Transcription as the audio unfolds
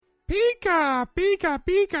Pika, Pika,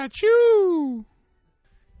 Pikachu!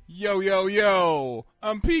 Yo, yo, yo,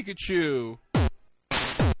 I'm Pikachu.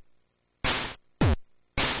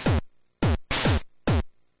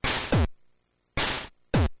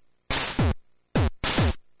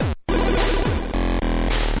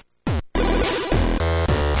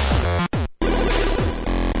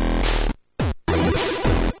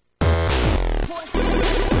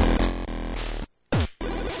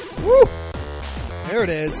 There it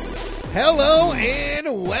is. Hello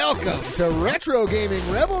and welcome to Retro Gaming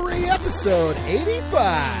Revelry episode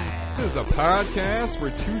 85. This is a podcast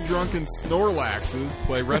where two drunken Snorlaxes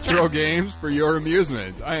play retro games for your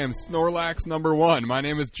amusement. I am Snorlax number 1. My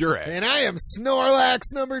name is Jurek. And I am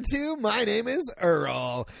Snorlax number 2. My name is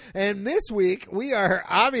Earl. And this week we are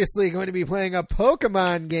obviously going to be playing a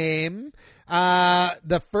Pokemon game.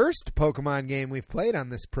 The first Pokemon game we've played on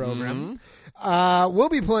this program. We'll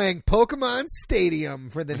be playing Pokemon Stadium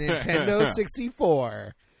for the Nintendo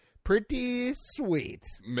 64. Pretty sweet.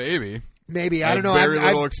 Maybe. I don't know. Very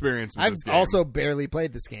little experience with I've this game. also barely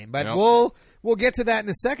played this game, but Yep. we'll get to that in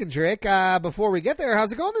a second, Drake. Before we get there,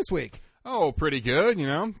 how's it going this week? Oh, pretty good,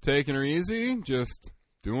 taking her easy, just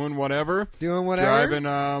doing whatever. Driving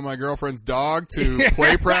my girlfriend's dog to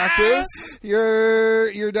play practice.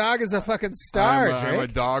 Your dog is a fucking star, Drake. I'm a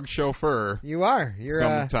dog chauffeur. You are. You're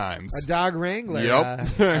sometimes a dog wrangler.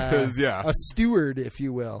 Yep. Yeah. A steward, if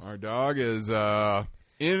you will. Our dog is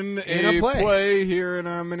in a a play. play here in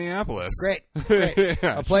Minneapolis. Great. It's great.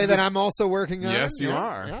 Yeah, A play that I'm also working on. Yes, you Yeah,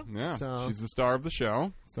 are. Yeah. So, She's the star of the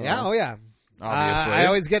show. So, yeah. Oh, yeah. Obviously. I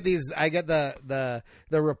always get these. I get the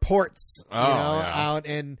reports, yeah. out,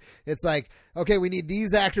 and it's like, okay, we need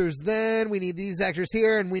these actors. Then we need these actors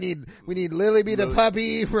here, and we need Lily Be the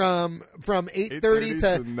puppy from 8:30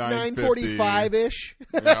 to 9:45 ish.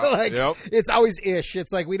 Yeah, It's always ish.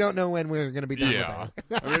 It's like we don't know when we're going to be done. Yeah.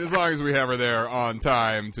 with it. I mean, as long as we have her there on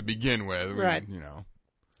time to begin with, Right. You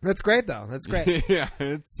That's great, though. That's great. Yeah,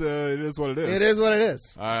 it is what it is. It is what it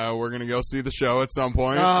is. We're gonna go see the show at some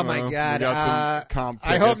point. Oh my god! We got some comp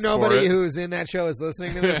I hope tickets for nobody it. who's in that show is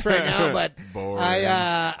listening to this right now. But Boring.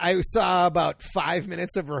 I saw about 5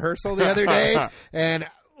 minutes of rehearsal the other day, and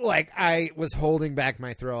I was holding back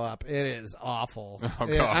my throw up. It is awful. Oh,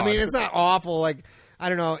 God. I mean, it's not awful. I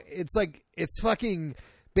don't know. It's fucking.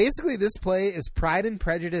 Basically, this play is Pride and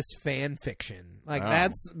Prejudice fan fiction.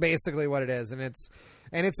 That's basically what it is, and it's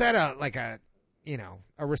at a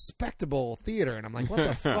respectable theater, and I'm like, what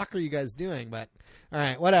the fuck are you guys doing? But all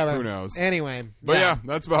right, whatever. Who knows? Anyway, But yeah,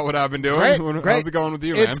 that's about what I've been doing. Great. How's it going with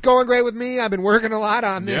you, man? It's going great with me. I've been working a lot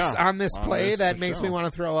on this Yeah, on this on play this, that for makes sure. me want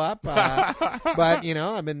to throw up. But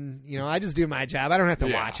I've been I just do my job. I don't have to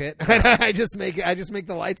Yeah. watch it. I just make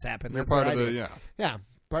the lights happen. You're That's part what of I the do. Yeah,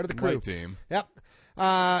 part of the crew. light team. Yep.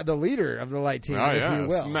 The leader of the light team, Oh if yeah, you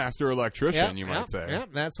will. master electrician, Yep, you might say. Yep,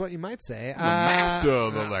 that's what you might say. The master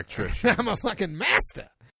of electricians. I'm a fucking master.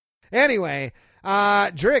 Anyway,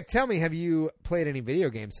 Drake, tell me, have you played any video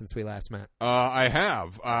games since we last met? I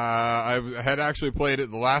have. I had actually played it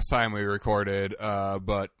the last time we recorded,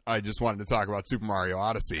 but I just wanted to talk about Super Mario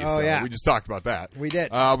Odyssey. Oh, so yeah. we just talked about that. We did.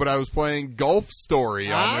 But I was playing Golf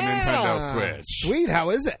Story on the Nintendo Switch. Sweet, how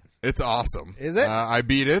is it? It's awesome. Is it? I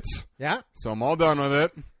beat it, Yeah. so I'm all done with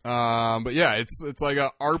it. But yeah, it's like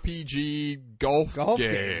a RPG golf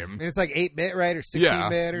game. And it's like 8-bit, right? Or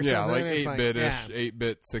 16-bit or something? Yeah, like It's 8-bit-ish, yeah.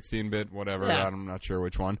 8-bit, 16-bit, whatever. Yeah. I'm not sure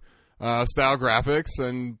which one. Style graphics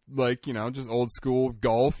and just old school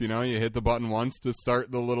golf. You hit the button once to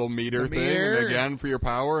start the little meter thing, meter. and again for your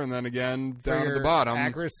power, and then again For down at your the bottom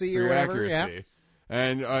accuracy for or your whatever, yeah. accuracy.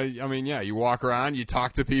 And I mean, yeah, you walk around, you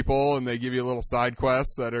talk to people, and they give you little side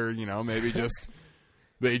quests that are maybe just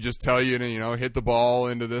they just tell you to hit the ball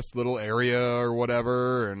into this little area or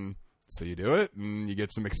whatever, and so you do it, and you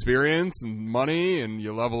get some experience and money, and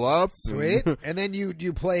you level up. Sweet. And then you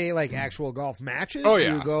play like actual golf matches? Oh,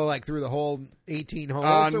 yeah. You go through the whole 18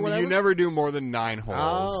 holes or whatever? You never do more than 9 holes.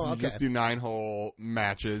 Oh, okay. You just do 9-hole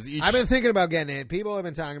matches. I've been thinking about getting it. People have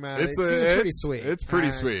been talking about it. It seems pretty sweet. It's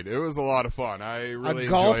pretty sweet. It was a lot of fun. I really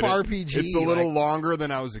golf enjoyed it. RPG, It's a little longer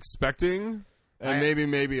than I was expecting, and I-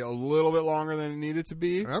 maybe a little bit longer than it needed to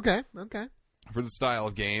be Okay. for the style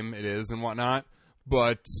of game it is and whatnot.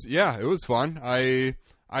 But yeah, it was fun.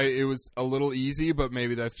 It was a little easy, but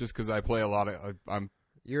maybe that's just because I play a lot of. I'm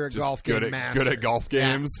You're a just golf good game at master. good at golf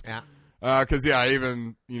games. Yeah. Because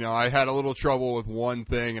I had a little trouble with one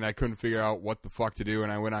thing and I couldn't figure out what the fuck to do,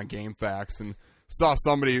 and I went on GameFAQs and saw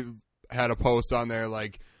somebody had a post on there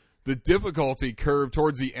like the difficulty curve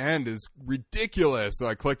towards the end is ridiculous. So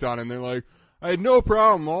I clicked on it and they're like, I had no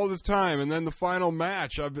problem all this time, and then the final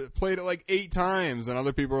match, I've played it like 8 times, and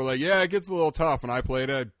other people were like, yeah, it gets a little tough, and I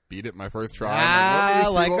played it, I beat it my first try.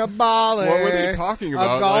 I'm like a baller. What were they talking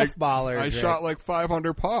about? A golf baller. I shot like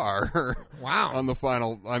 500 par. Wow. On the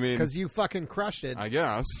final, I mean. Because you fucking crushed it. I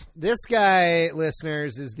guess. This guy,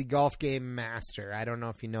 listeners, is the golf game master. I don't know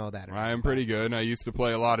if you know that or not. I'm pretty good. I used to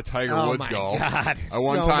play a lot of Tiger Oh Woods my golf. God. I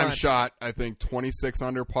one So time much. shot, I think, 26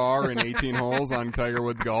 under par in 18 holes on Tiger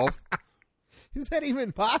Woods golf. Is that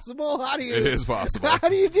even possible? How do you? It is possible. How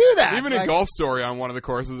do you do that? Even in Golf Story on one of the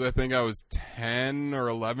courses, I think I was 10 or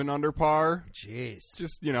 11 under par. Jeez.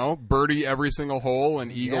 Just, birdie every single hole and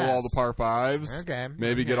eagle Yes. all the par 5s. Okay.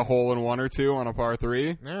 Maybe get a hole in 1 or 2 on a par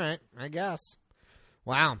 3. All right. I guess.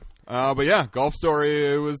 Wow. But yeah, Golf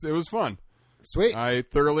Story, it was fun. Sweet. I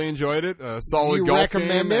thoroughly enjoyed it. A solid You golf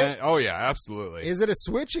recommend game. it? Oh yeah, absolutely. Is it a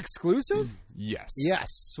Switch exclusive? Yes. Yes.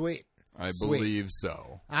 Sweet. I Sweet. believe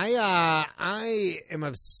so. I am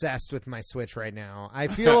obsessed with my Switch right now. I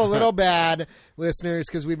feel a little bad, listeners,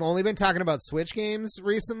 because we've only been talking about Switch games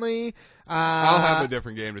recently. I'll have a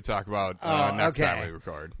different game to talk about next okay. time we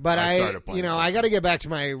record. But started playing some. I got to get back to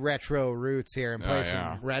my retro roots here and play Oh, some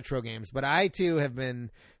yeah. retro games. But I too have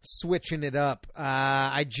been switching it up.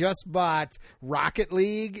 I just bought Rocket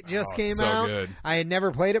League. Just came so out. good. I had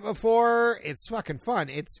never played it before. It's fucking fun.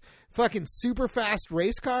 It's fucking super fast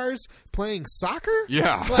race cars playing soccer.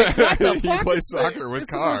 Yeah. Like, what the You fuck? play It's soccer with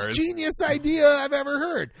it's the cars. most genius idea I've ever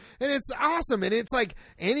heard, and it's awesome. And it's like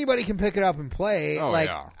anybody can pick it up and play. Oh, like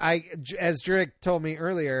yeah. as Jurek told me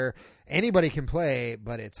earlier, anybody can play,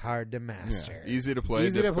 but it's hard to master. Yeah. Easy to play,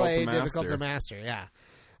 difficult to master. Yeah.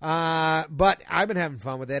 But I've been having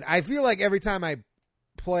fun with it. I feel like every time I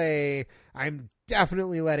play, I'm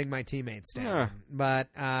definitely letting my teammates down. Yeah. But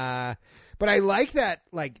I like that.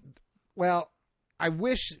 Like, well, I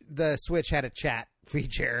wish the Switch had a chat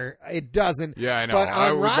feature. It doesn't. Yeah, I know. But I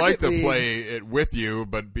on would Rocket like to League- play it with you,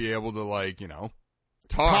 but be able to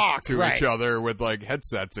talk to right. each other with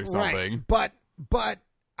headsets or something. Right. But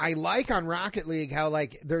I like on Rocket League how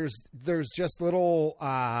there's just little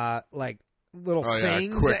little Oh, yeah,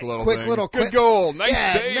 sayings, quick little quick things. little Good quips. goal, nice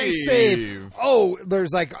Yeah, save. nice save. Oh,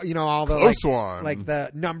 there's all the Close one. like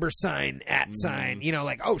the number sign, @sign,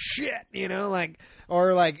 oh shit,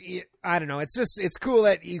 or I don't know. It's cool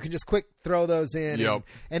that you can just quick throw those in, Yep.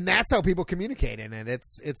 and that's how people communicate in it.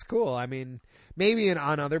 It's cool. I mean, maybe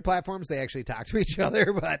on other platforms they actually talk to each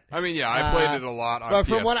other, but I mean, yeah, I played it a lot on but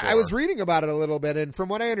from PS4. what I was reading about it a little bit, and from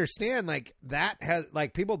what I understand, that has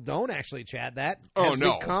people don't actually chat. That has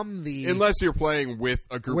become the unless you're playing with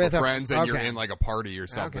a group With of a- friends and you're okay. in a party or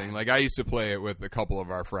something. Okay. Like I used to play it with a couple of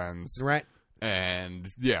our friends, right. and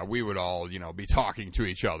yeah, we would all be talking to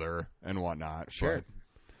each other and whatnot. Sure.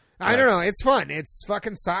 But I don't know. It's fun. It's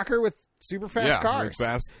fucking soccer with super fast cars. with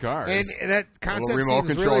fast cars, And that concept remote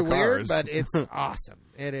seems control really weird, cars. but it's awesome.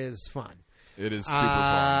 It is fun. it is super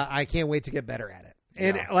fun. I can't wait to get better at it.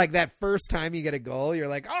 And Yeah. that first time you get a goal, you're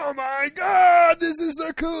like, "Oh my god, this is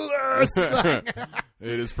the coolest!"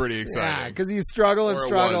 It is pretty yeah, exciting. because you struggle and Or it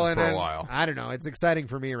struggle, was and for a then, while. I don't know. It's exciting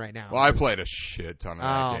for me right now. Well, I played a shit ton of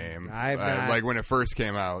Oh, that game. I've not- like when it first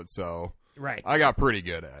came out, so right, I got pretty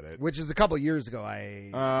good at it. which is a couple years ago. I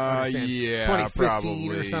understand. Yeah, 2015 probably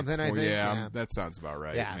or something. I think. Yeah, that sounds about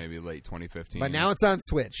right. Yeah. Maybe late 2015. But now it's on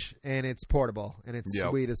Switch and it's portable and it's Yep.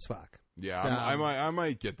 sweet as fuck. yeah, So, I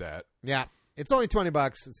might get that. yeah, it's only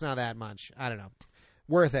 $20. It's not that much. I don't know.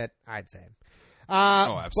 Worth it, I'd say.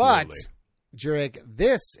 But absolutely. Jurek,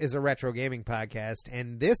 this is a retro gaming podcast,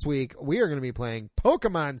 and this week we are going to be playing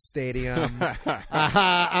Pokemon Stadium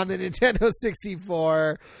on the Nintendo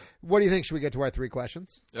 64. What do you think? Should we get to our 3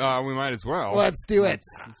 questions? We might as well. Let's do it.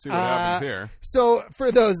 Let's see what happens here. So,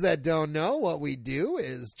 for those that don't know, what we do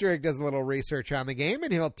is Jurek does a little research on the game,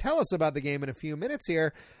 and he'll tell us about the game in a few minutes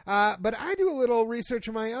here. But I do a little research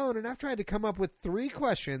of my own, and I've tried to come up with 3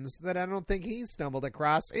 questions that I don't think he stumbled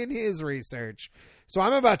across in his research. So,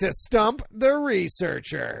 I'm about to stump the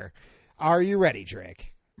researcher. Are you ready,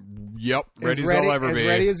 Jurek? Yep, ready as I'll ever be. As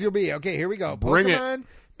ready as you'll be. Okay, here we go. Bring it.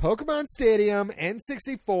 Pokemon Stadium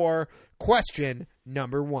N64. Question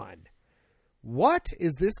number 1. What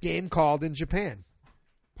is this game called in Japan?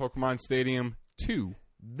 Pokemon Stadium 2.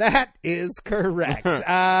 That is correct.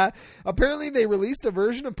 Apparently, they released a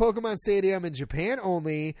version of Pokemon Stadium in Japan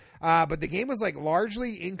only, but the game was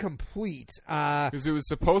largely incomplete. Because it was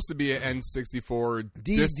supposed to be an N64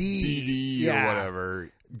 DD yeah. or whatever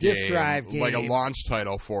Disc game, drive like a game. launch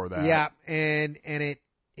title for that. Yeah, and it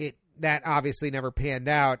that obviously never panned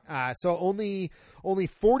out. So only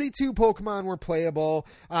 42 Pokemon were playable,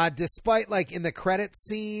 despite in the credit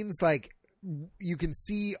scenes, you can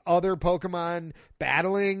see other Pokemon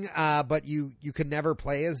battling, but you can never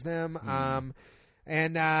play as them.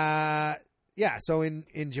 So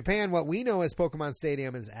in Japan, what we know as Pokemon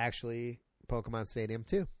Stadium is actually Pokemon Stadium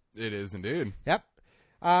 2. It is indeed. Yep.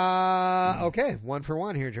 Okay, 1 for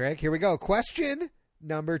 1 here, Drake. Here we go. Question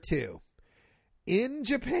number 2. In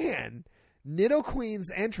Japan,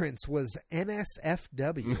 Nidoqueen's entrance was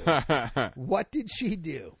NSFW. What did she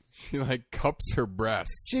do? She cups her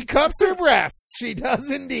breasts. She cups her breasts. She does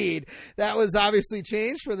indeed. That was obviously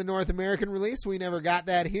changed for the North American release. We never got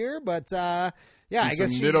that here, but I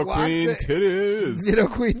guess she Nidoqueen titties.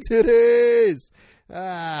 Nidoqueen titties.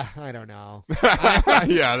 I don't know.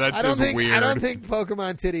 Yeah, that's just weird. I don't think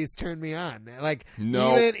Pokemon titties turn me on.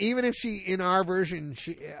 No. Even if she in our version,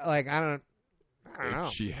 she I don't know.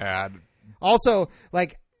 She had also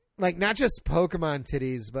not just Pokemon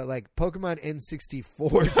titties, but Pokemon N64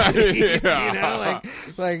 titties. Yeah.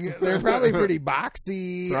 They're probably pretty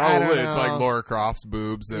boxy. Probably I don't know. it's like Laura Croft's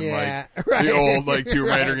boobs and right. the old Tomb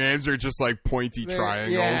Raider Right. games are just pointy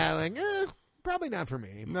triangles. Yeah, probably not for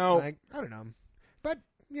me. No. I don't know, but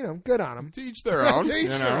good on them. To each their own. To each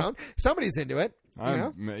their own. Somebody's into it.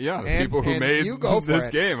 Yeah, the And- people who and made you go for this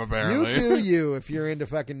it. game apparently. You do you if you're into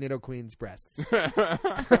fucking Nidoqueen's breasts.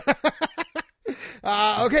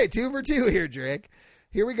 Okay, 2 for 2 here, Drake.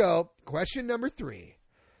 Here we go. Question number 3.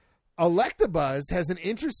 Electabuzz has an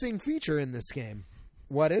interesting feature in this game.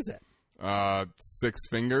 What is it? 6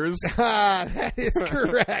 fingers. That is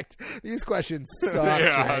correct. These questions suck.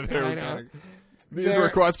 Yeah, Drake. they were I know. kinda- These were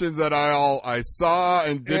questions that I saw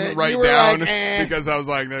and didn't you write were down like, eh. because I was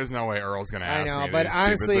like, "There's no way Earl's going to I ask know, me but these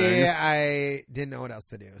honestly, stupid things." I didn't know what else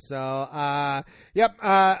to do. So,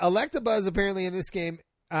 Electabuzz apparently in this game,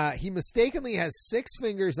 he mistakenly has 6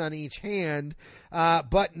 fingers on each hand.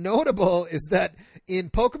 But notable is that in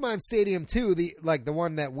Pokemon Stadium 2, the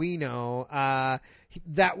one that we know,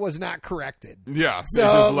 that was not corrected. Yeah, So they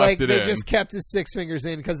just left it they in. just kept his 6 fingers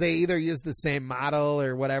in because they either used the same model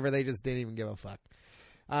or whatever. They just didn't even give a fuck.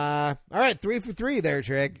 All right, 3 for 3 there,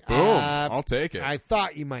 Trig. Boom! I'll take it. I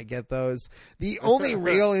thought you might get those. The only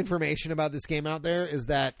real information about this game out there is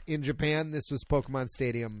that in Japan, this was Pokemon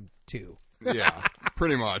Stadium 2. Yeah,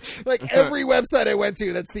 pretty much. Every website I went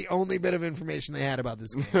to, that's the only bit of information they had about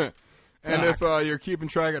this game. And if you're keeping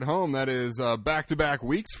track at home, that is back-to-back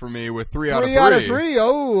weeks for me with 3 out of 3. 3 out of 3.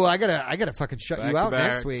 Oh, I gotta fucking shut you out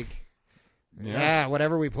Back-to-back. next week. Yeah. Yeah,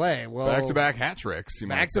 whatever we play. Well, Back-to-back hat tricks, you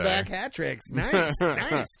might say. back-to-back hat tricks. Nice,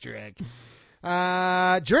 nice, Drake.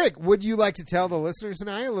 Drake, would you like to tell the listeners and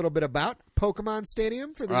I a little bit about Pokemon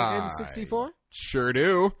Stadium for the N64? Sure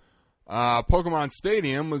do. Pokemon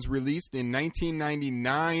Stadium was released in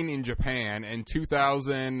 1999 in Japan and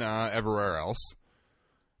 2000 everywhere else.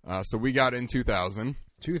 So we got it in 2000.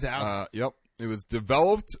 2000. Yep. It was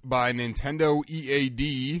developed by Nintendo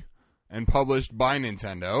EAD and published by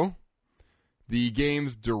Nintendo. The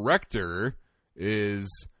game's director is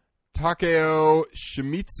Takeo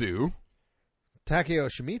Shimizu. Takeo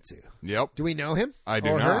Shimizu. Yep. Do we know him? I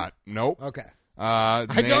do Or her? not. Nope. Okay. I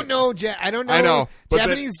don't know. I don't know. I know, but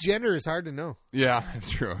Japanese gender is hard to know. Yeah,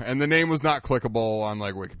 true. And the name was not clickable on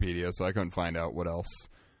Wikipedia, so I couldn't find out what else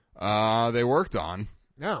they worked on.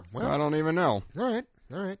 Oh, well. So I don't even know. All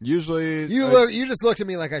right. Usually, You just looked at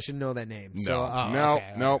me like I should know that name. So,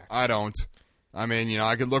 no, I don't. I mean,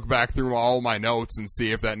 I could look back through all my notes and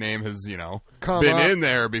see if that name has, Come been up, in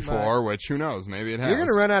there before, which who knows? Maybe it has. You're going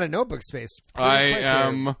to run out of notebook space. I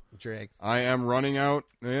am Drake. running out.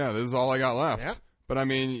 Yeah, this is all I got left. Yep. But I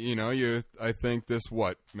mean, I think this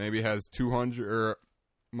maybe has 200 or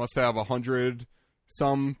must have 100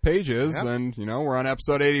 some pages, Yep. and we're on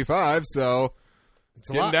episode 85, so It's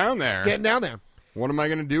getting down there. It's getting down there. What am I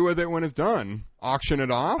going to do with it when it's done? Auction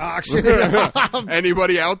it off? Auction it off.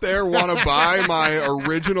 Anybody out there want to buy my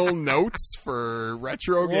original notes for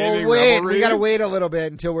retro gaming Wait, revelry? we got to wait a little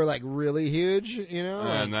bit until we're really huge,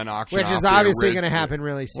 And then auction which off is the obviously going to happen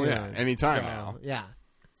really soon. Well, yeah, anytime So, now. Yeah.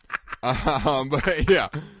 But yeah,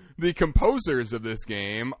 the composers of this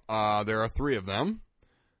game, there are 3 of them.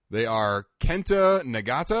 They are Kenta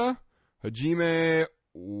Nagata, Hajime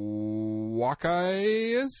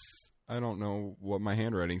Wakayas. I don't know what my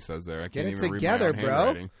handwriting says there. I can't it even together, read my own bro.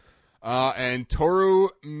 handwriting. And Toru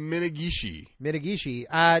Minagishi.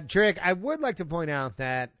 Mitagishi. Drake, I would like to point out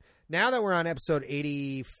that now that we're on episode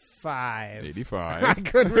 85. 85. I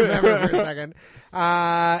couldn't remember for a second.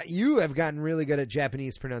 You have gotten really good at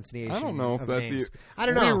Japanese pronunciation. I don't know if of that's names. you. I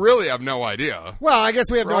don't know. We really have no idea. Well, I guess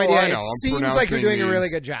we have no For all idea. I know, It I'm seems like you're pronouncing doing a really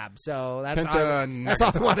these. good job. So that's Kenta that's all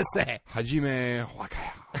I Nagata. want to say. Hajime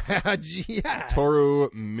Wakaya. Yeah. Toru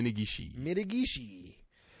Minagishi. Mitagishi.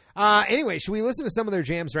 Anyway, should we listen to some of their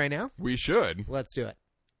jams right now? We should. Let's do it.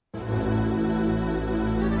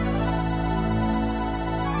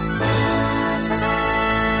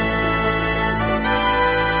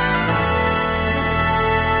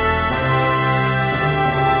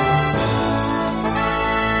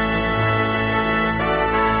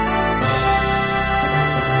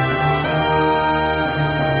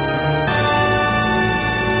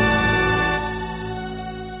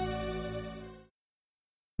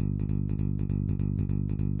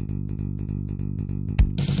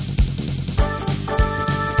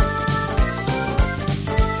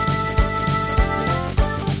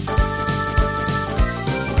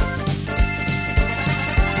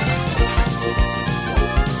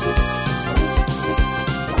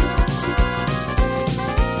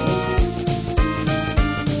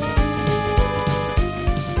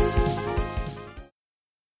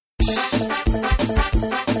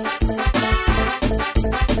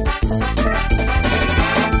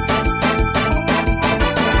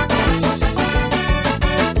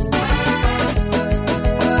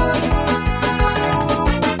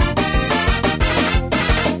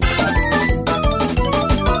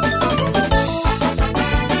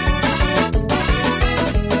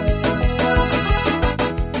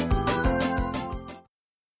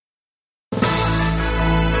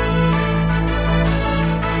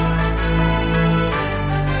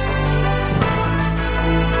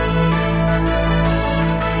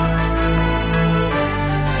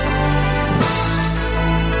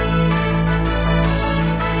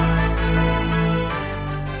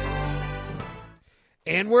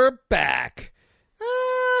 And we're back.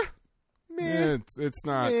 Meh. It's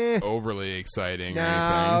not Eh. overly exciting or No,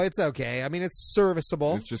 anything. it's okay. I mean, it's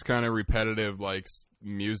serviceable It's just kind of repetitive, like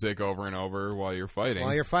music over and over while you're fighting.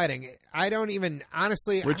 while you're fighting. I don't even,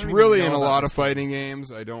 honestly, Which I don't really, even in know a about lot this of fighting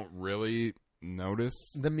games, I don't really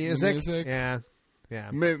notice the music. Yeah.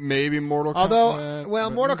 Maybe Mortal Although, Kombat. well,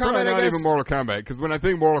 but Mortal probably Kombat, I not guess- even Mortal Kombat, because when I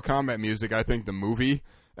think Mortal Kombat music, I think the movie.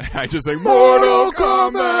 I just think Mortal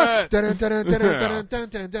Kombat.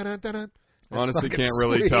 Honestly, fucking can't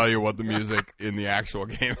really sweet. tell you what the music in the actual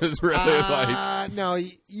game is really like. No,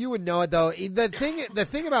 you would know it though. The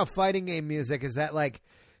thing about fighting game music is that like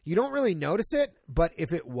you don't really notice it, but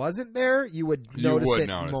if it wasn't there, you would notice it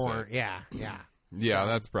more. it. Yeah. Yeah,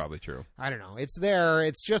 that's probably true. I don't know. It's there.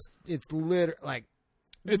 It's like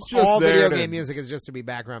It's just all there video to- game music is just to be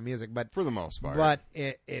background music, but for the most part.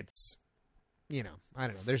 it's I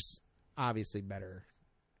don't know. There's obviously better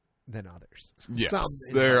than others. Yes, Some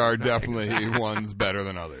is there better are than others. definitely ones better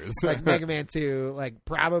than others. Like Mega Man 2, like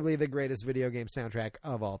probably the greatest video game soundtrack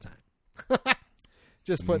of all time.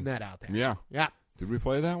 Just putting that out there. Yeah. Yeah, Did we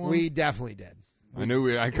play that one? we definitely did. I couldn't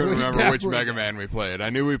we remember which definitely Mega did. Man we played. I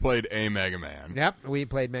knew we played a Mega Man. Yep, we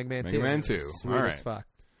played Mega Man 2. Mega Man It was 2. Sweet All as fuck.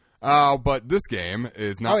 But this game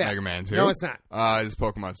is not Oh, yeah. Mega Man 2. No, it's not. It's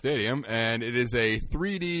Pokemon Stadium, and it is a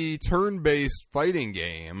 3D turn-based fighting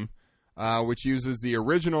game, which uses the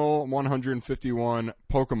original 151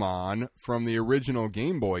 Pokemon from the original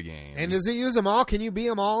Game Boy game. And does it use them all? Can you beat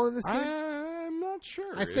them all in this game? I'm not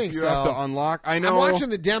sure. I think if you so. have to unlock. I know. I'm watching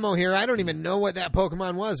the demo here. I don't even know what that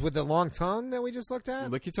Pokemon was with the long tongue that we just looked at.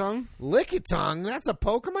 Lickitung? Lickitung? That's a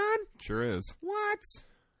Pokemon? Sure is. What?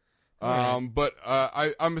 Right. But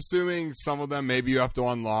I'm assuming some of them maybe you have to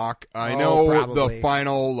unlock. I Oh, know probably. the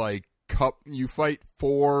final cup. You fight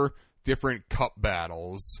 4 different cup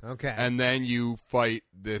battles. Okay. And then you fight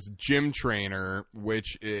this gym trainer,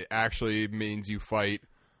 which it actually means you fight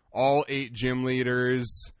all 8 gym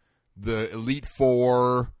leaders, the Elite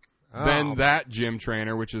 4, Oh. then that gym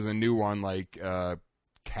trainer, which is a new one,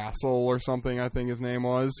 Castle or something, I think his name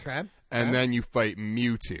was. Okay. And then you fight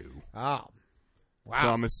Mewtwo. Oh. Wow. So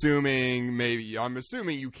I'm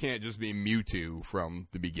assuming you can't just be Mewtwo from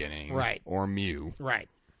the beginning. Right. Or Mew. Right.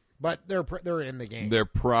 But they're in the game. They're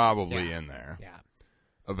probably in there yeah.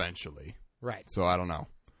 eventually. Right. So I don't know.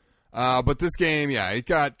 But this game, it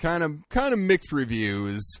got kind of mixed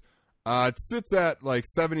reviews. It sits at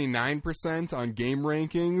 79% on game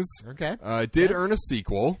rankings. Okay. It did earn a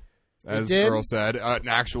sequel, as did? Earl said, an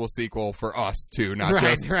actual sequel for us too, not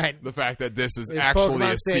Right, just right. the fact that this is It's actually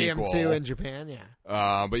Pokemon a Stadium sequel. 2 in Japan,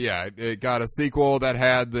 yeah. But yeah, it got a sequel that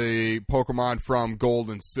had the Pokemon from Gold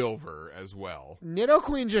and Silver as well.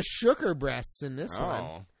 Nidoqueen just shook her breasts in this one.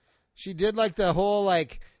 Oh, She did the whole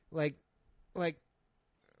like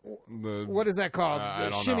the what is that called? I The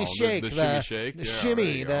don't shimmy know. shake. The shimmy shake? The Yeah, shimmy.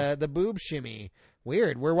 there you go. The boob shimmy.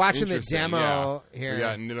 Weird. We're watching the Interesting, demo yeah. here. We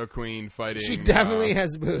got Nidoqueen fighting. She definitely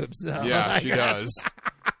has boobs, though. Yeah, she does.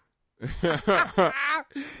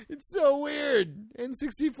 It's so weird.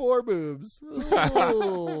 N64 boobs.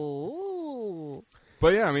 Ooh.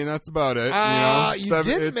 But yeah, I mean that's about it. You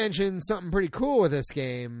did mention something pretty cool with this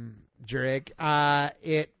game, Drake.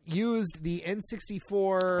 It used the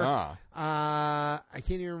N64. I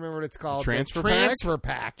can't even remember what it's called. Transfer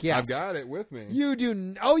pack. Yes, I've got it with me. You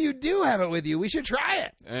do. Oh, you do have it with you. We should try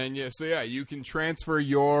it. And you can transfer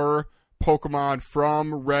your Pokemon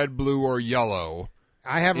from red, blue, or yellow.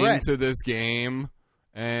 I have into this game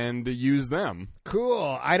and use them.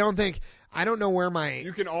 Cool. I don't know where my.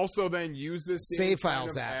 You can also then use this save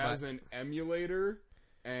files as an emulator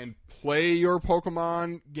and play your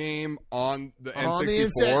Pokemon game on the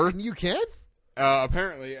N64. You can?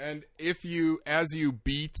 Apparently. And as you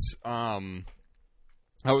beat, I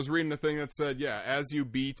was reading a thing that said, as you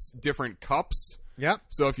beat different cups. Yep.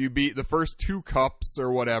 So if you beat the first 2 cups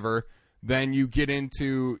or whatever, then you get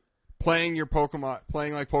into playing like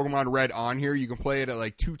Pokemon Red on here. You can play it at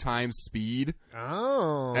like 2 times speed.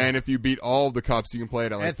 Oh. And if you beat all of the cups, you can play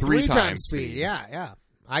it at like 3 times speed. Yeah.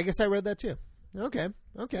 I guess I read that too. Okay.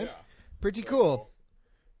 Yeah. Pretty cool.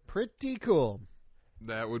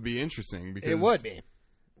 That would be interesting because it would be.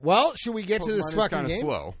 Well, should we get to this fucking game?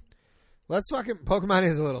 Slow. Let's fucking. Pokemon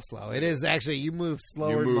is a little slow. It is actually. You move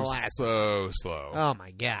slower than molasses. So slow. Oh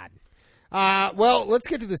my god. Well, let's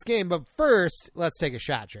get to this game, but first, let's take a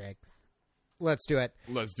shot, Drake. Let's do it.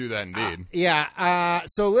 Let's do that indeed.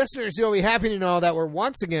 So listeners, you'll be happy to know that we're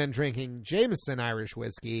once again drinking Jameson Irish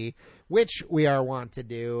whiskey, which we are wont to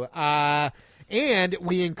do. And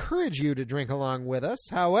we encourage you to drink along with us.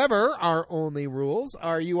 However, our only rules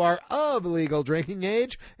are you are of legal drinking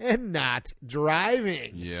age and not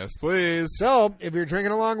driving. Yes, please. So, if you're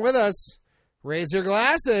drinking along with us, raise your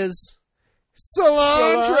glasses.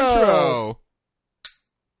 Cilantro.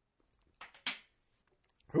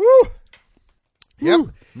 Woo. Yep.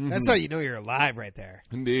 Mm-hmm. That's how you know you're alive right there.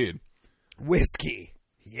 Indeed. Whiskey.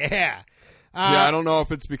 Yeah. I don't know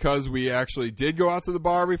if it's because we actually did go out to the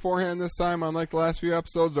bar beforehand this time, unlike the last few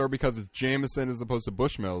episodes, or because it's Jameson as opposed to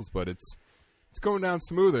Bushmills, but it's going down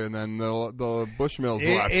smoother than the Bushmills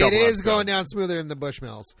the last couple It is episodes. going down smoother than the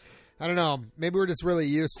Bushmills. I don't know. Maybe we're just really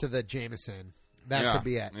used to the Jameson. That could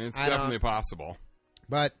be it. It's definitely possible.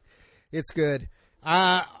 But it's good.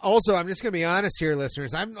 Also, I'm just going to be honest here,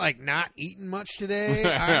 listeners. I'm like not eating much today.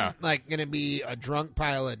 I'm like going to be a drunk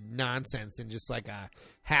pile of nonsense in just like a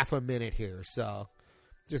half a minute here. So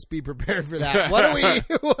just be prepared for that. What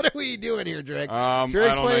are we doing here, Drake? I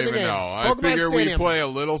don't even know. I figure we play a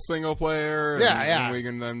little single player. And we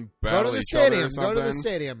can then battle each other or something. Go to the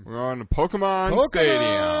stadium. We're on the Pokemon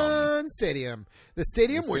Stadium. The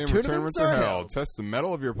stadium where tournaments are held. Test the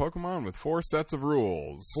mettle of your Pokemon with 4 sets of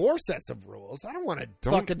rules. 4 sets of rules? I don't want to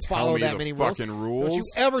fucking follow that many rules. Don't you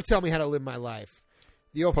ever tell me how to live my life.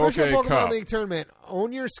 The official Pokemon League tournament.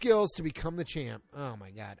 Own your skills to become the champ. Oh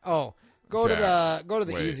my god. Oh, go to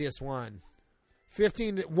the easiest one.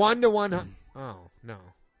 1 to 100. Oh no.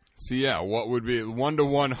 See, what would be 1 to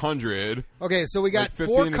 100? Okay, so we got like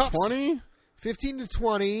 4 15 cups. to 20? 15 to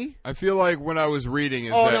 20. I feel like when I was reading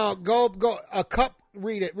no, go a cup.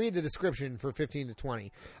 Read the description for 15 to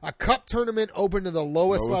 20. A cup tournament open to the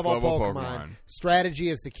lowest level Pokemon. Strategy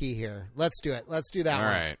is the key here. Let's do it. Let's do that one.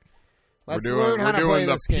 All right. Let's learn how to play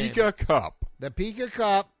this game. We're doing the Pika Cup. The Pika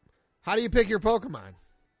Cup. How do you pick your Pokemon?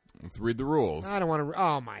 Let's read the rules. I don't want to.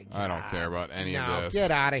 Oh my god! I don't care about any of this.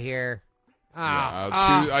 Get out of here.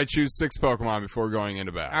 I choose 6 Pokemon before going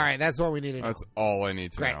into battle. All right, that's all we need to know. That's all I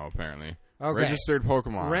need to know, apparently. Okay. Registered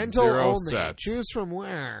Pokemon. Rental 0 only. sets. Choose from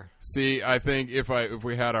where? See, I think if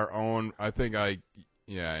we had our own,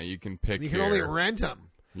 you can pick. You can only rent them.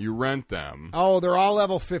 You rent them. Oh, they're all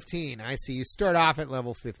level 15. I see. You start off at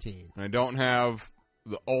level 15. I don't have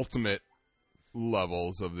the ultimate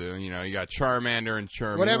levels of you got Charmander and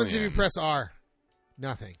Charmeleon. What happens if you press R?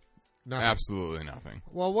 Nothing. Absolutely nothing.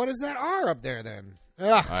 Well, what is that R up there then?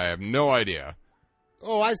 Ugh. I have no idea.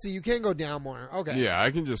 Oh, I see. You can go down more. Okay. Yeah, I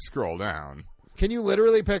can just scroll down. Can you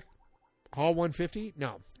literally pick all 150?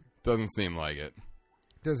 No. Doesn't seem like it.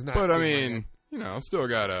 Does not. But I mean, like still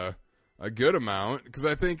got a good amount because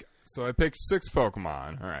I think so. I picked 6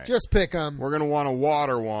 Pokemon. All right, just pick them. We're gonna want a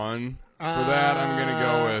water one. For that, I'm gonna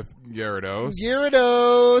go with Gyarados.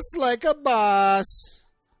 Gyarados, like a boss.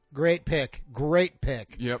 Great pick.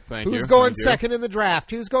 Yep, thank you. Who's going second in the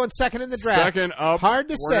draft? Second up. Hard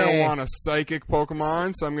to say. We're going to want a psychic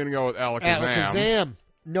Pokemon, so I'm going to go with Alakazam.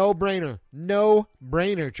 No brainer,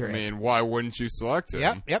 Trey. I mean, why wouldn't you select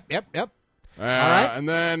him? Yep. All right. And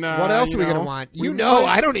then... what else are we going to want?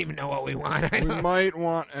 I don't even know what we want. We might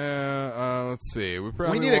want... let's see.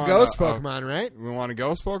 We need a ghost Pokemon, right? We want a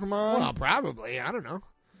ghost Pokemon? Well, probably. I don't know.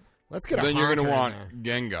 Let's get a Then you're going to want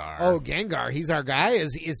Gengar. Oh, Gengar. He's our guy.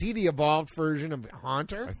 Is he the evolved version of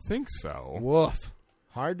Haunter? I think so. Woof.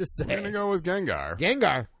 Hard to say. We're gonna go with Gengar.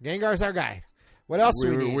 Gengar. Gengar's our guy. What else do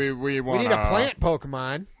we need? We We need a plant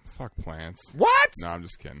Pokemon. Fuck plants. What? No, I'm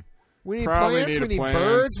just kidding. We need Probably plants. need We a need plants.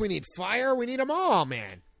 birds. We need fire. We need them all,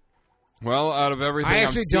 man. Well, out of everything I I'm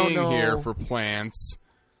actually don't seeing know. here for plants,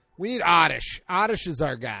 We need Oddish. Oddish is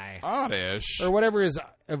our guy. Oddish. Or whatever his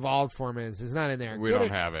evolved form is. It's not in there. We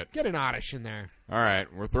don't have it. Get an Oddish in there. All right,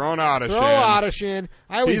 we're throwing Oddish Throw in. Oddish in.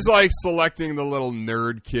 He's like selecting the little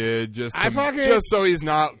nerd kid just so he's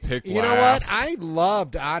not picked You last. know what? I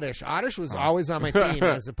loved Oddish. Oddish was always on my team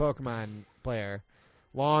as a Pokemon player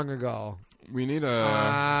long ago. We need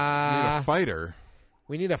a fighter.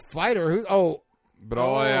 We need a fighter. But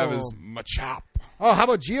all I have is Machop. Oh, how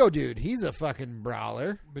about Geodude? He's a fucking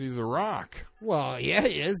brawler. But he's a rock. Well, yeah,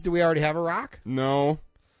 he is. Do we already have a rock? No.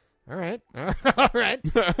 All right. All right.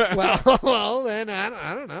 well, then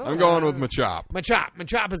I don't know. I'm going with Machop.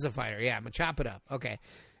 Machop is a fighter. Yeah, Machop it up. Okay.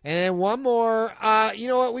 And then one more. You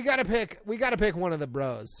know what? We gotta pick one of the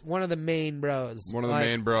bros. One of the main bros. One of the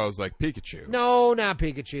main bros, like Pikachu. No, not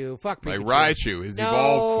Pikachu. Fuck Pikachu. Like Raichu, his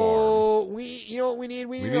evolved form. You know what we need?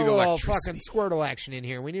 We need need a little electricity. fucking Squirtle action in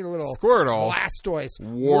here. We need a little Squirtle. Blastoise.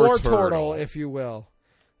 Wartortle, if you will.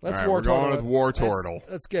 Let's All right, we're going with Wartortle.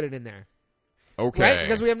 Let's get it in there. Okay. Right?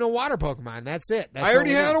 Because we have no water Pokemon. That's it. That's I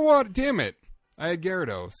already all we had got. a water. Damn it. I had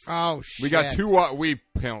Gyarados. Oh, shit. We got two. We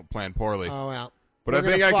planned poorly. Oh, well. But We're I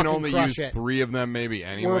think gonna I can fucking only crush use it. 3 of them, maybe.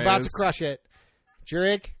 Anyways, We're about to crush it.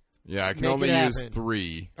 Jurek? Yeah, I can Make only it use happen.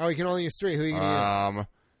 3. Oh, you can only use 3. Who are you going to use?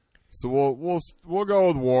 So we'll go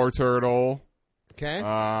with Wartortle. Okay.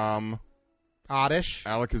 Oddish. Oddish.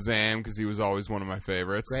 Alakazam, because he was always one of my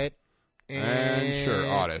favorites. Great. And sure,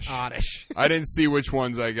 Oddish. Oddish. I didn't see which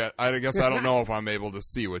ones I got. I guess I don't know if I'm able to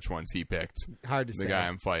see which ones he picked. Hard to The say. guy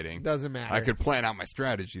I'm fighting. Doesn't matter. I could plan out my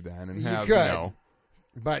strategy then and You have could. know.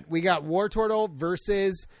 But we got Wartortle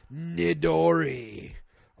versus Nidori.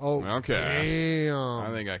 Oh, Okay. damn. I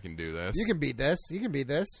think I can do this. You can beat this.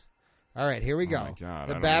 All right, here we go. my God, I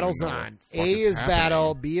the don't battle's even know what on. the fuck A is is battle,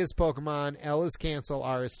 happening. B is Pokemon, L is cancel,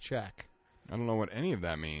 R is check. I don't know what any of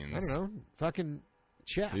that means. I don't know. Fucking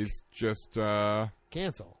check. He's just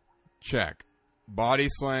Cancel. check. Body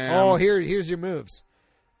slam. Oh, here's your moves.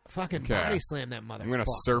 Fucking Okay. body slam that motherfucker. I'm gonna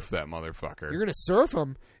surf that motherfucker. You're gonna surf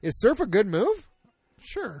him. Is surf a good move?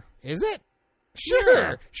 Sure. Is it?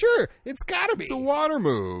 Yeah. Sure. It's gotta be. It's a water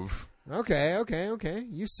move. Okay.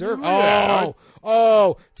 You surf. Yeah.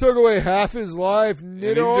 Took away half his life. And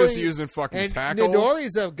Nidori. he's just using fucking And tackle.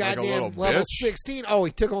 Nidori's a little goddamn level bitch. 16. Oh,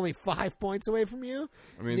 he took only 5 points away from you?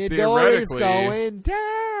 I mean, Nidori's going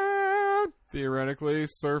down. theoretically,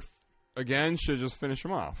 surf again should just finish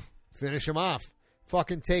him off. Finish him off.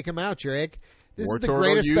 Fucking take him out, Drake. This is the Wartortle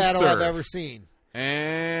greatest used battle I've surf. ever seen.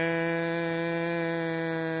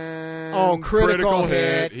 And critical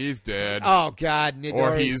hit. He's dead. Oh, God. Nidori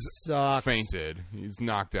Or he's sucks. fainted. He's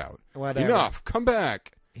knocked out. Whatever. Enough. Come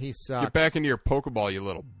back. He sucks. Get back into your Pokeball, you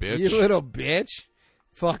little bitch. You little bitch.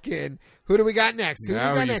 Fucking. Who do we got next? Who do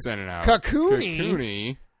now we got he's next? sending out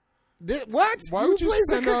Kakuni. What? Why Who would you plays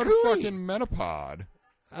send a out a Kakuni? fucking Metapod?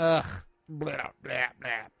 Ugh. Blah, blah, blah.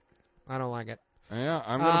 I don't like it. Yeah,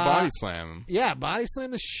 I'm gonna body slam him. Yeah, body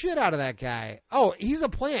slam the shit out of that guy. Oh, he's a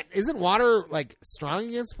plant. Isn't water like strong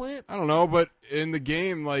against plant? I don't know, but in the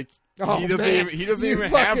game, like Oh, he doesn't man. even You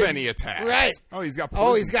have fucking- any attacks. Right. Oh, he's got poison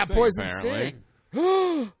Oh, he's got sting, poison apparently.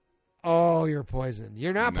 sting. Oh, you're poisoned.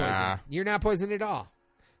 You're not Nah. poisoned. You're not poisoned at all.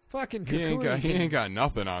 Fucking He Kakuni. ain't got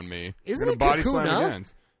nothing on me. Isn't I'm it gonna body slam Kakuna? again.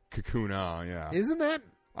 Kakuna, yeah. Isn't that?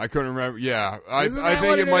 I couldn't remember. Yeah, I Isn't that think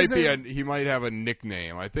what it it might is be in- he might have a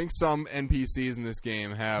nickname. I think some NPCs in this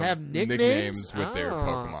game have nicknames? with their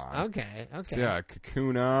Pokemon. Okay. So yeah,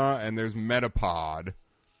 Kakuna, and there's Metapod.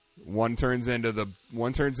 One turns into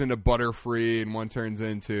Butterfree, and one turns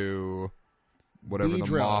into whatever the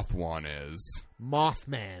Beedrill. moth one is.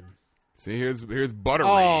 Mothman. See, here's Buttery,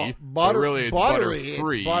 Oh, but really it's Buttery.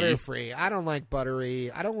 Butterfree. It's Butterfree. I don't like Buttery.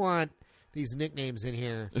 I don't want these nicknames in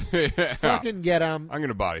here. Yeah. Fucking get them. I'm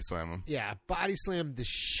gonna body slam him. Yeah, body slam the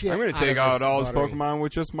shit. I'm gonna out take of out this all his Buttery. Pokemon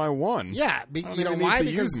with just my one. Yeah, I don't you know even why? need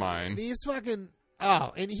to Because use mine. these fucking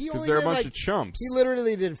and he Because only they're a did bunch like of chumps. he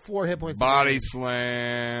literally did 4 hit points. of Body damage.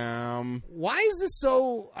 slam. Why is this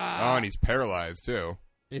so? Oh, and he's paralyzed too.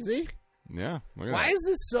 Is he? Yeah. Look at Why that. is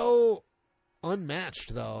this so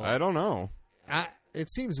unmatched though? I don't know. It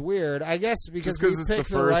seems weird. I guess because Just 'cause we it's the picked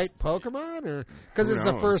the first- right Pokemon, or because Who it's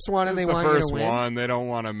the knows? first one and It's they the want you first to win. one. They don't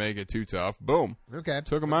want to make it too tough. Boom. Okay,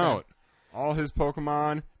 Took him Okay. out. All his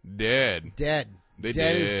Pokemon dead. Dead. They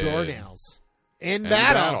Dead did. as doornails. In In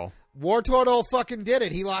battle. Wartortle fucking did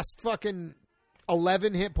it. He lost fucking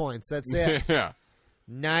 11 hit points. That's it. Yeah.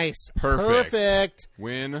 Nice. Perfect.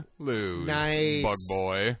 Win, lose. Nice. Bug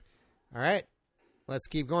boy. All right. Let's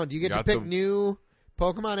keep going. Do you get to Got pick the- new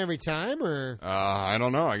Pokemon every time, or I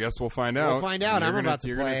don't know. I guess we'll find out. We'll find out. I'm about to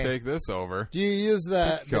You're play. going to take this over. do you use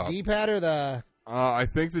the Pick up. D-pad or the? I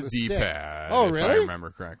think the stick. D-pad. Oh, If I really? remember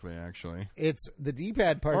correctly, actually. It's the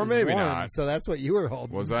D-pad part. Or is maybe one, not. So that's what you were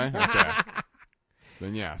holding. Was I? Okay.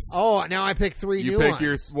 Then yes. Oh, now I pick three you new pick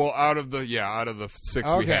ones. your out of the 6 we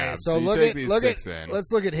Okay, have. so you look take at these look 6 at. in.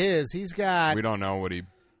 Let's look at his. He's got. We don't know what he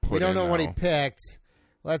put. We don't know what he though. picked.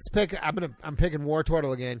 Let's pick. I'm picking War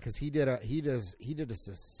Turtle again because he did us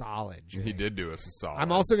a solid. Jay. He did do us a solid.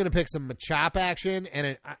 I'm also going to pick some Machop action,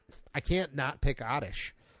 and I can't not pick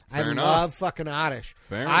Oddish. I Fair enough. love fucking Oddish.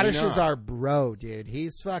 Fair Oddish enough. is our bro, dude.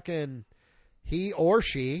 He's fucking. He or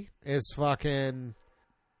she is fucking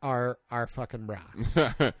our fucking bro.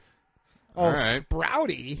 Oh, All right.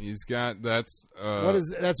 Sprouty. He's got that's What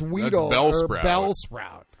is that's Weedle Bellsprout. or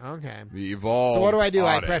Bellsprout? Okay. the evolved. So what do I do?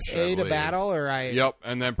 I Oddish, press A to believe. battle, or I? Yep,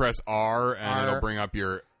 and then press R, and R. it'll bring up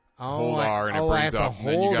your Oh, hold R, and it I brings have to up. And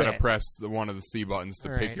then you hold got to it. press one of the C buttons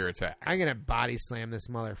to All pick right. your attack. I'm gonna body slam this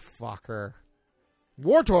motherfucker.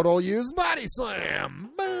 War Turtle use body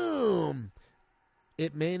slam. Boom.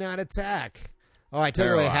 It may not attack. Oh, I took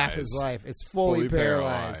away half his Paralyzed. life. It's fully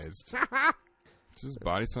paralyzed. Just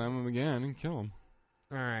body slam him again and kill him.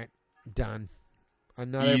 All right, done.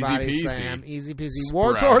 Another Easy body peasy. slam. Easy peasy.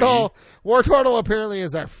 Sprouty. War Turtle apparently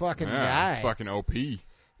is our fucking Yeah, guy. fucking OP.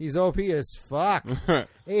 He's OP as fuck.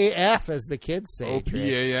 AF, as the kids say.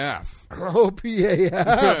 OPAF.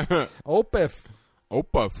 OPAF. OPIF.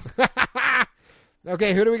 OPAF.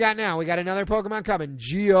 Okay, who do we got now? We got another Pokemon coming.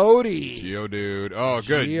 Geodude. Geodude. Oh,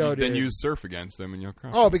 good. Geodude. Then use Surf against him and you'll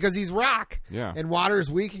crush Oh, him. because he's rock. Yeah. And water is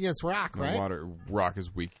weak against rock, No, right? rock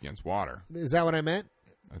is weak against water. Is that what I meant?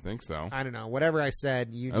 I think so. I don't know. Whatever I said,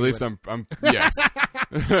 you At knew least it. I'm yes.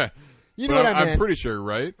 You know But what I I'm meant. pretty sure,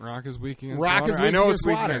 right? Rock is weak against Rock water. is I weak know against it's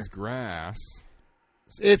weak water. against grass.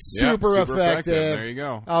 It's Yep, super effective. There you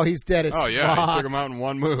go. Oh, he's dead as Oh yeah, fuck. he took him out in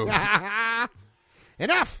one move.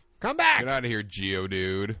 Enough. Come back. Get out of here,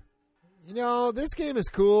 Geodude. You know, this game is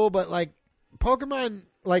cool, but like Pokemon,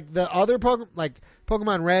 like the other Pokemon, like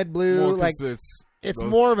Pokemon Red, Blue, Well, 'cause like it's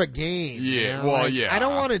more of a game. Yeah, you know? well, Like, yeah. I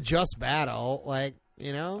don't want to just battle, like,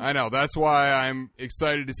 you know. I know. That's why I'm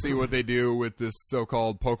excited to see what they do with this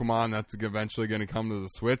so-called Pokemon that's eventually going to come to the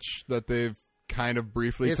Switch that they've kind of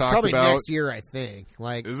briefly It's talked coming about. next year, I think.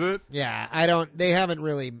 Like, Is it? yeah, I don't. They haven't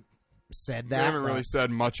really said that. They haven't but really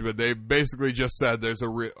said much of it. They basically just said there's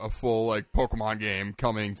a full like Pokemon game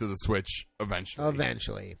coming to the Switch eventually.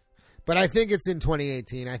 Eventually, but I think it's in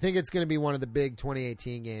 2018. I think it's going to be one of the big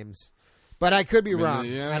 2018 games. But I could be wrong.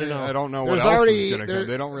 Yeah, I don't know. I don't know There's what else already, is going to there- come.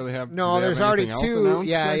 They don't really have. No, do they there's have already anything else two. announced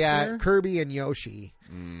Yeah, next yeah. year? Kirby and Yoshi.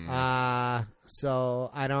 Mm, So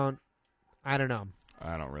I don't know.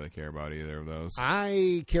 I don't really care about either of those.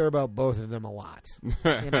 I care about both of them a lot,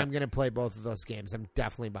 and I'm going to play both of those games. I'm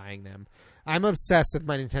definitely buying them. I'm obsessed with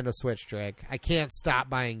my Nintendo Switch, Drake. I can't stop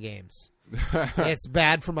buying games. It's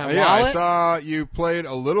bad for my wallet. Yeah, I saw you played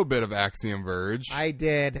a little bit of Axiom Verge. I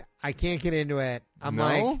did. I can't get into it. I'm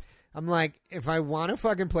like, if I want to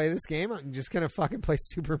fucking play this game, I'm just gonna fucking play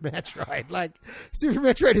Super Metroid. Like, Super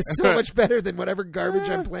Metroid is so much better than whatever garbage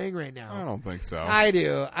I'm playing right now. I don't think so. I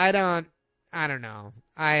do. I don't know.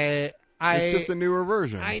 It's just a newer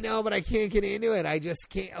version. I know, but I can't get into it. I just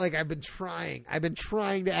can't. Like, I've been trying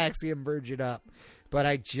to Axiom Verge it up, but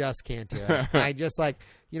I just can't do it. I just like,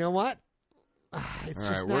 you know what? It's All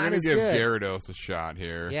just right, not we're gonna as give good. Gyarados a shot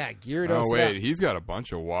here. Yeah, Gyarados. Oh wait, he's got a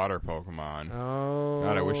bunch of water Pokemon. Oh.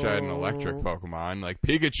 God, I wish I had an electric Pokemon like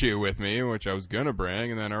Pikachu with me, which I was gonna bring,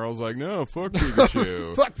 and then Earl's like, "No, fuck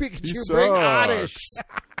Pikachu." Fuck He Pikachu. Bring Oddish.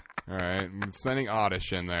 sucks. All right, I'm sending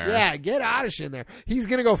Oddish in there. Yeah, get Oddish in there. He's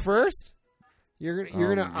gonna go first. You're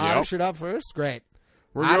gonna Yep. Oddish it up first. Great.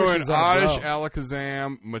 We're Oddish going is our Oddish, bro.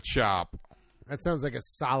 Alakazam, Machop. That sounds like a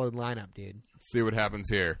solid lineup, dude. See what happens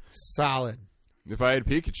here. Solid. If I had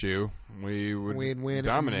Pikachu, we would We'd win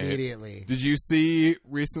dominate. immediately. Did you see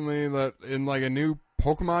recently that in like a new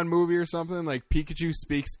Pokemon movie or something, like Pikachu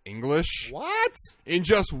speaks English? What? In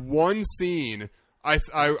just one scene, I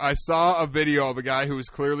saw a video of a guy who was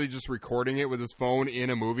clearly just recording it with his phone in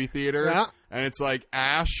a movie theater. Yeah. And it's like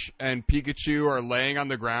Ash and Pikachu are laying on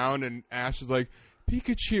the ground, and Ash is like,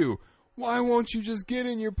 Pikachu, why won't you just get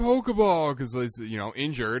in your Pokeball? Because he's,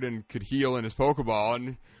 injured and could heal in his Pokeball.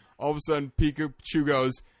 And all of a sudden, Pikachu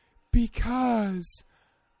goes, because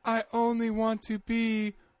I only want to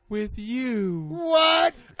be with you.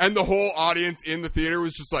 What? And the whole audience in the theater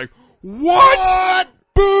was just like, what?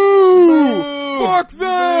 Boo! Fuck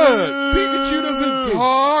that! Pikachu doesn't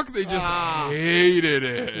talk. They just hated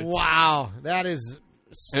it. Wow, that is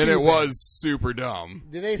stupid. And it was super dumb.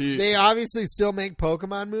 Do they obviously still make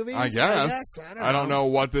Pokemon movies? I guess. I don't know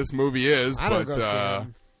what this movie is, I don't but go see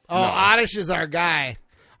them. Oh, no. Oddish is our guy.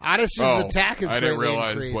 Oddish's attack is I didn't greatly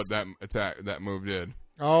realize increased. what that move did.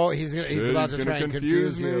 Oh, he's about to He's try gonna and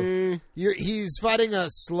confuse me. you. He's fighting a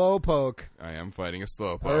Slowpoke. I am fighting a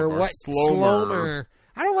Slowpoke. Or what? Slomer.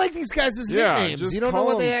 I don't like these guys' Yeah, nicknames. just You don't know call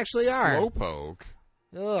what they him actually are. Slowpoke.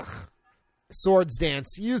 Ugh. Swords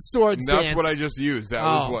Dance. Use Swords Dance. That's what I just used. That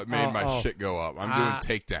was what made my shit go up. I'm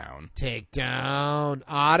doing Takedown. Takedown.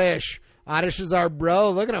 Oddish. Oddish is our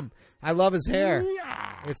bro. Look at him. I love his hair.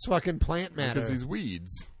 It's fucking plant matter. Because he's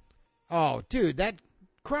weeds. Oh, dude, that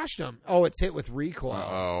crushed him. Oh, it's hit with recoil.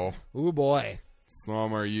 Uh-oh. Ooh, boy.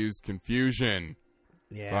 Slomer used confusion.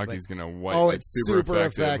 Yeah, Fuck, he's gonna wipe. Oh, it's it's super super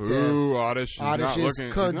effective. effective. Ooh, Oddish. Oddish is He's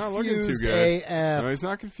not looking too confused good. AF. No, he's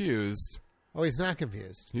not confused. Oh, he's not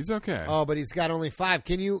confused. He's okay. Oh, but he's got only 5.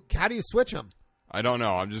 How do you switch him? I don't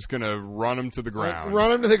know. I'm just gonna run him to the ground.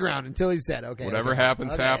 Run him to the ground until he's dead. Okay. Whatever okay.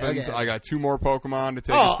 happens, Okay, happens. okay. I got 2 more Pokemon to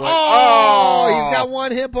take his place. He's got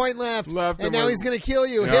 1 hit point left. And And now he's going to kill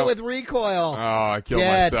you. Yep. Hit with recoil. Oh, I killed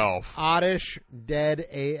Dead. myself. Oddish, dead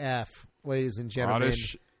AF, ladies and gentlemen.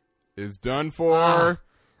 Oddish is done for.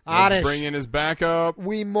 Oddish. Let's bring in his backup.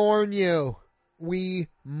 We mourn you. We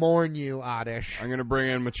mourn you, Oddish. I'm gonna bring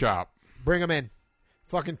in Machop. Bring him in.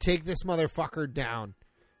 Fucking take this motherfucker down.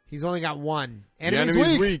 He's only got 1. The Enemy's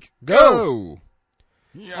enemy's weak. weak. Go.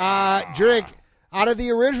 Yeah. Drake, out of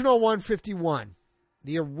the original 151,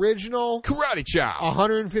 the original Karate Chop.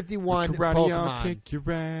 151 Karate, I'll Pokemon, kick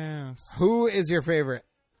your ass. who is your favorite?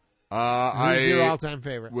 Who's your all-time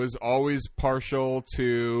favorite? Was always partial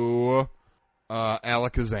to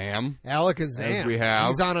Alakazam. Alakazam. As we have.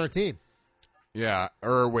 He's on our team. Yeah.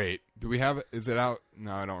 Or wait, do we have? Is it out?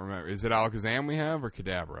 No, I don't remember. Is it Alakazam we have or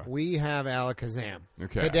Kadabra? We have Alakazam.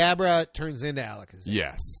 Okay. Kadabra turns into Alakazam.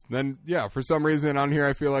 Yes. Then yeah, for some reason on here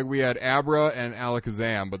I feel like we had Abra and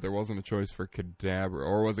Alakazam, but there wasn't a choice for Kadabra,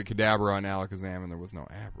 or was it Kadabra and Alakazam and there was no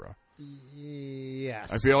Abra?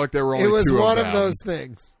 Yes. I feel like there were only it was 2 one of of them. those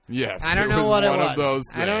things. Yes. I don't know was what it one was. Of those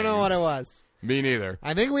I don't know what it things. was. Me neither.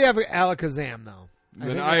 I think we have Alakazam though. Then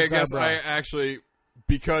think I that's guess Abra. I actually,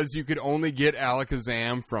 because you could only get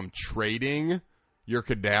Alakazam from trading your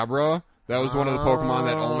Kadabra. That was one of the Pokemon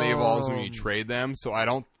that only evolves when you trade them. So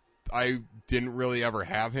I didn't really ever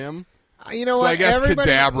have him. You know So what? I guess Everybody,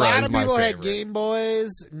 Kadabra a lot is of my people had favorite. Game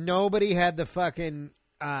Boys. Nobody had the fucking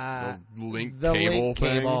The link the cable link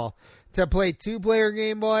thing. cable to play 2-player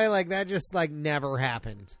Game Boy. Like that just like never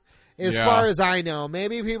happened. As Yeah. far as I know,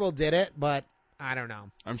 maybe people did it, but I don't know.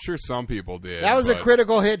 I'm sure some people did. That was a but-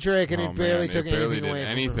 critical hit, Drake, and oh, it barely man, took it barely anything did away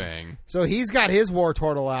from him. anything. So he's got his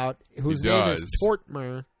Wartortle out, whose He name is does.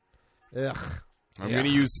 Tortmer. Ugh. I'm Yeah. going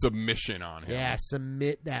to use submission on him. Yeah,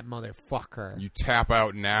 submit that motherfucker. You tap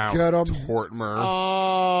out now, Get him. Tortmer.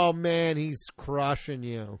 Oh man, he's crushing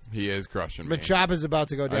you. He is crushing me. Machop is about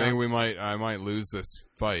to go I down. think I might lose this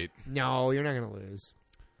fight. No, you're not gonna lose.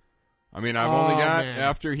 I mean, I've only got, man.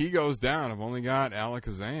 after he goes down, I've only got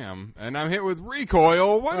Alakazam. And I'm hit with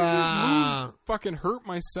recoil. Why does this move fucking hurt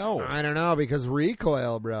myself? I don't know, because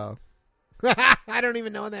recoil, bro. I don't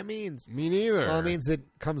even know what that means. Me neither. Well, it means it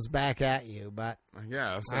comes back at you, but I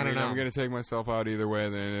guess. I don't know. I'm going to take myself out either way,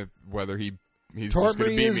 then whether he's just going Tortmer to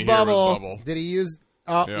beat me used here bubble. with bubble. Did he use?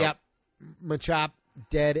 Oh, yep. Machop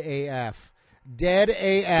dead AF. Dead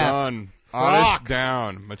AF. Done. Oddish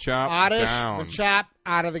down. Machop Oddish, down. Machop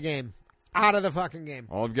out of the game. Out of the fucking game.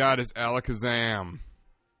 All I've got is Alakazam.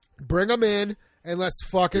 Bring him in and let's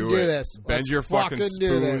fucking do it. this. Bend Let's your fucking do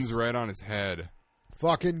spoons this. right on his head.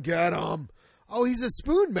 Fucking get him. Oh, he's a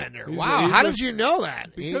spoon bender. He's Wow. he's How did you know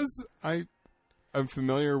that? Because I'm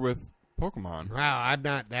familiar with Pokemon. Wow, I'm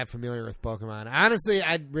not that familiar with Pokemon. Honestly,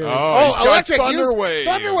 I'd really. Oh, he's got electric! Thunder Use Wave.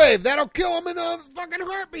 Thunder Wave. That'll kill him in a fucking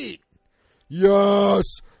heartbeat. Yes.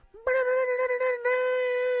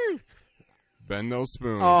 Bend those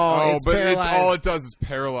spoons. Oh, it's but paralyzed. all it does is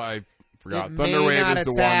paralyze. I forgot. It Thunder may Wave not is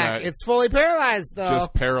the one attack. that It's fully paralyzed, though.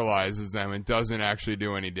 just paralyzes them and doesn't actually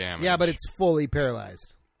do any damage. Yeah, but it's fully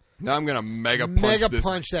paralyzed. Now I'm gonna mega Punch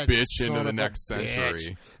punch that this bitch son into of the a next bitch.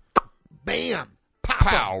 century. Bam. Pow.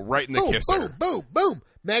 Pow! Right in the Boom, kisser. boom, boom, boom.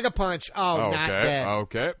 Mega Punch. Oh, not dead.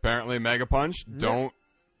 Okay. Apparently, Mega Punch is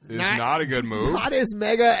not a good move. Not as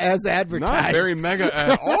mega as advertised. Not very mega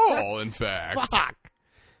at all, in fact. Fuck.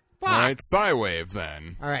 All right, Psywave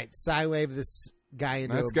then. All right, Psywave this guy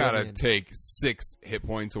into That's got to oblivion. take 6 hit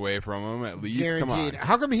points away from him at least. Guaranteed. Come on.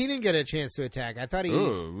 How come he didn't get a chance to attack? I thought he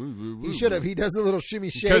should have. He does a little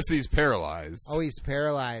shimmy shake. Because he's paralyzed. Oh, he's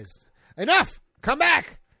paralyzed. Enough. come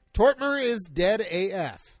back. Tortmer is dead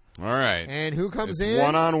AF. All right. And who comes It's in?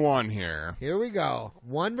 1-on-1 here. Here we go.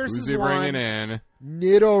 1 versus Who's he 1. bringing in?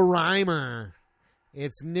 Nidoreimer.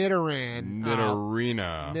 It's Nidoran.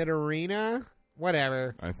 Nidorina, Nidorina?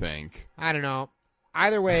 Whatever. I think. I don't know.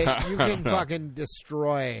 Either way, you I can don't know. fucking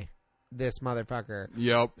destroy this motherfucker.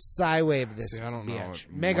 Yep. Psywave this See, I don't know. bitch.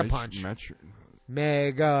 Mega punch. Metro-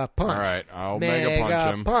 Mega punch. All right, I'll mega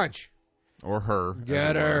punch him. punch. Or her. Get as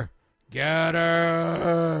it her. were. Get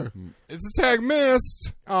her. It's a tag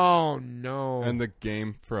missed. Oh, no. And the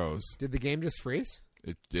game froze. Did the game just freeze?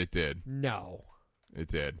 It did. No. It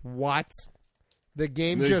did. What? The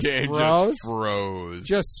game The just game froze? just froze.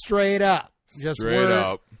 Just straight up. Just straight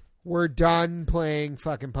up. We're done playing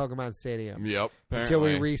fucking Pokemon Stadium Yep. until we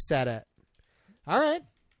apparently. reset it. All right.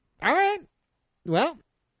 All right. Well,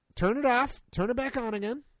 turn it off. Turn it back on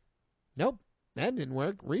again. Nope. That didn't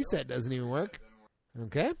work. Reset doesn't even work.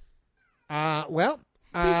 Okay. Hand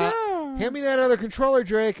me that other controller,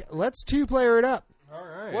 Drake. Let's 2-player it up. All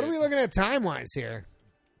right. What are we looking at time-wise here?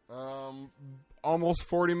 Almost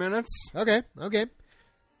 40 minutes. Okay.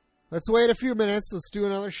 Let's wait a few minutes. Let's do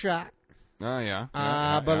another shot. Oh, yeah.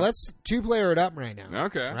 But let's 2-player it up right now.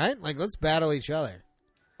 Okay. Right? Like, let's battle each other.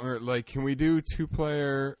 Or, like, can we do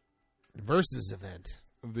 2-player Versus event.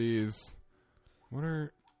 of these? What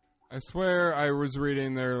are... I swear I was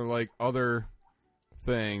reading their, like, other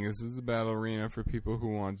things. This is a battle arena for people who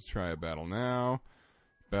want to try a battle now.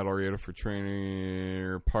 Battle arena for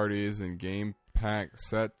trainer parties and game pack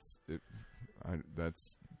sets.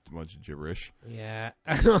 That's a bunch of gibberish. Yeah.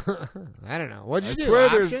 I don't know. What'd you I do? swear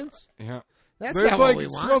there's- Options? Yeah. That's There's not like what we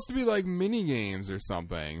want. supposed to be like mini games or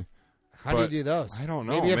something. How do you but do those? I don't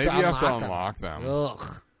know. Maybe you have to unlock them.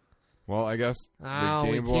 Ugh. Well, I guess Oh, the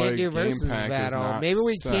we Game can't Boy do game versus pack is battle. not Maybe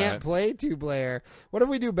we set. can't play 2-player. What if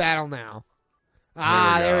we do battle now? There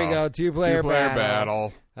we There we go. 2-player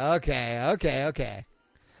battle. Okay.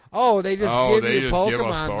 Oh, they just Oh, give they you just Pokemon, give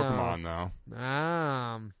us Pokemon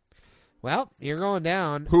though. Well, you're going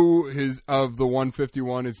down. Who is of the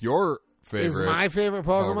 151 is your favorite? Is my favorite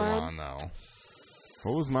Pokemon? though.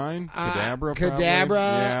 What was mine? Kadabra. probably? Kadabra.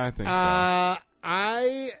 Yeah, I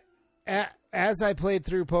think so. As I played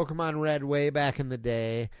through Pokemon Red way back in the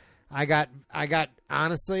day, I got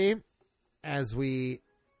honestly, as we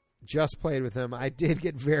just played with him, I did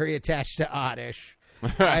get very attached to Oddish.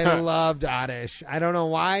 I loved Oddish. I don't know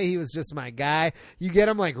why. He was just my guy. You get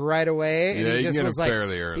him like right away, and Yeah, he you just get was him like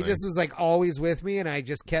fairly early. he just was like always with me, and I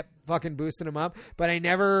just kept fucking boosting him up. But I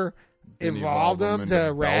never Didn't evolved evolve him him to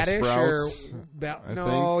into Radish or Bellsprouts, I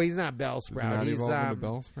no, think. he's not Bellsprout. He's He's not evolved into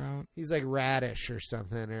Bellsprout. he's like Radish or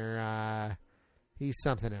something, or he's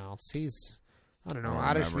something else. He's I don't know. I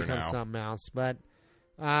don't Oddish remember becomes now. something else, but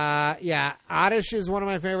yeah, Oddish is one of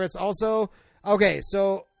my favorites. Also, okay,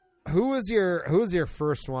 so who was your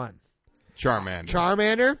first one? Charmander.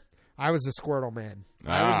 Charmander. I was a Squirtle man.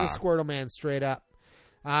 I was a Squirtle man straight up.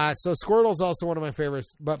 So Squirtle's also one of my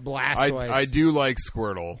favorites, but Blastoise. I do like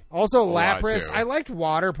Squirtle. Also, lot, Lapras. too. I liked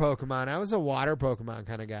water Pokemon. I was a water Pokemon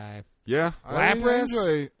kind of guy. Yeah,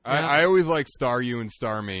 Lapras. I always like Staryu and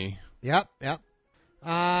Starmie. Yep.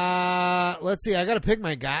 Let's see. I got to pick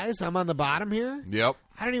my guys. I'm on the bottom here. Yep.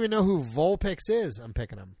 I don't even know who Vulpix is. I'm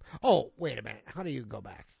picking him. Oh, wait a minute. How do you go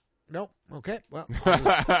back? Nope. Okay. Well,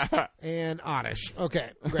 and Oddish. Okay.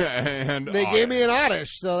 Great. And They gave me an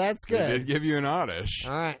Oddish, so that's They good. did give you an Oddish.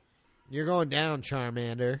 All right. You're going down,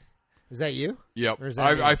 Charmander. Is that you? Yep. Or is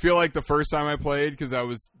that me? I feel like the first time I played, because I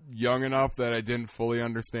was young enough that I didn't fully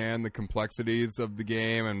understand the complexities of the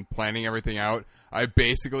game and planning everything out, I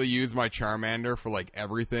basically used my Charmander for like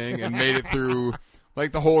everything and made it through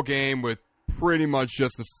like the whole game with pretty much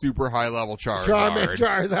just a super high level Charizard.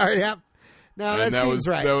 Charizard, yep. No, And that seems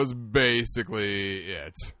right. That was basically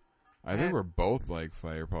it. I think we're both like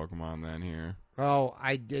fire Pokemon then here. Oh,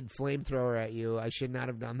 I did flamethrower at you. I should not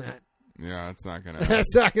have done that. Yeah, that's not gonna.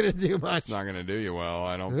 That's not going to do much. It's not gonna do you well.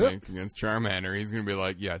 I don't Yep. think against Charmander. He's gonna be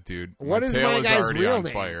like, yeah, dude. What is tail my guy's already real on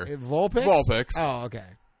name? fire. Vulpix? Vulpix. Oh, okay.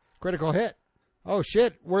 Critical hit. Oh,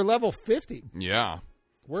 shit. We're level 50. Yeah,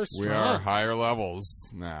 We're we strong. are higher levels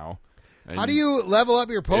now. And How do you level up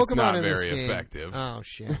your Pokemon not in this very game? effective. Oh,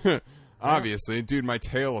 shit. Obviously, dude, my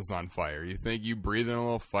tail is on fire. You think you breathing a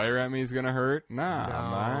little fire at me is gonna hurt? Nah,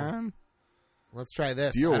 No. man. Let's try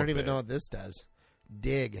this. Deal I don't with even it. know what this does.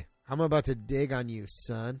 Dig. I'm about to dig on you,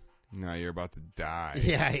 son. No, you're about to die.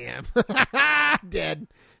 Yeah, I am. Dead.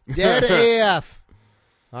 Dead AF.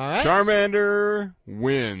 All right. Charmander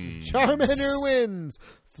wins. Charmander wins.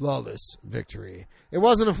 Flawless victory. It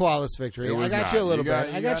wasn't a flawless victory. It I was got not. you a little bit.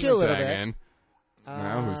 I got you a little bit. In.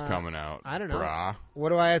 Now who's coming out? I don't know. Brah. What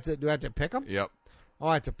do I have to do? I have to pick them? Yep. Oh,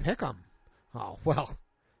 I have to pick them. Oh, well.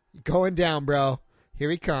 Going down, bro. Here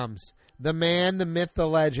he comes. The man, the myth, the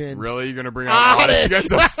legend. Really? You're going to bring out Oddish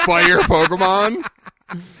against a fire Pokemon?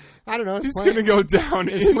 I don't know. He's going to go down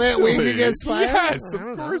Is instantly. Plant weak against fire? Yes, I of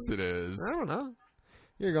don't course know. it is. I don't know.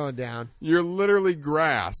 You're going down. You're literally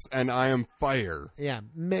grass, and I am fire. Yeah,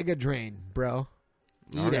 Mega Drain, bro.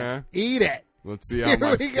 Eat Okay. it. Eat it. Let's see how Here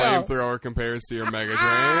my we go. flamethrower compares to your Mega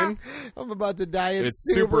Drain. I'm about to die. It's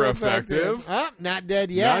super effective. Oh, not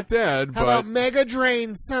dead yet. Not dead, How but about Mega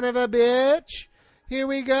Drain, son of a bitch? Here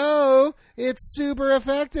we go. It's super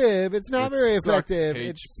effective. It's not It very sucked effective.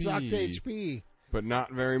 It HP. sucked HP. but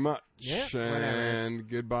not very much. Yeah, whatever. and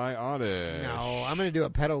goodbye, Oddish. No, I'm going to do a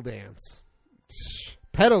pedal dance.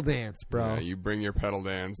 Pedal dance, bro. Yeah, you bring your pedal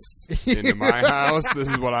dance into my house. This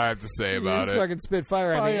is what I have to say about Just it. fucking spit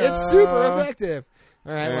fire at me. Fire. It's super effective.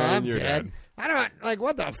 All right, well, And I'm you're dead. dead. I don't, like,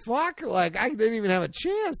 what the fuck? Like, I didn't even have a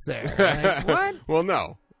chance there. Like, what? Well,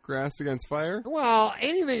 no. Grass against fire? Well,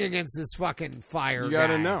 anything against this fucking fire You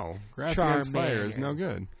gotta guy. know. Grass against fire is no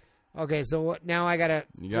good. Okay, so what, now I gotta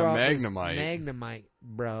You got throw out this Magnemite. Magnemite,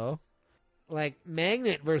 bro. Like,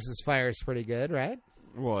 Magnet versus fire is pretty good, right?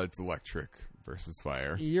 Well, it's electric versus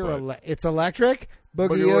fire. You're but- it's electric? Boogie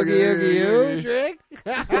Boogie oogie oogie woogie. oogie trick?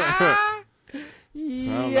 I don't know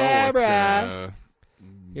Yeah, what's bruh. gonna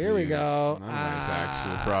Here we be- go. None of my attacks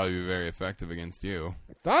will probably be very effective against you.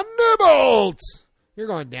 Thunderbolt! You're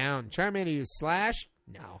going down. Charmander used Slash?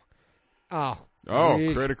 No. Oh. Oh,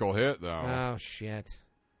 weak. critical hit, though. Oh, shit.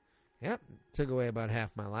 Yep. Took away about half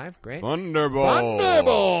my life. Great. Thunderbolt.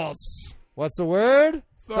 Thunderbolts! What's the word?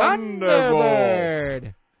 Thunderbolt.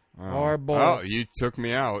 Thunderbird. Oh. Or bolt. Oh, you took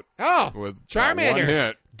me out Oh, with that Charmander. one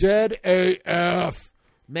hit. Dead AF.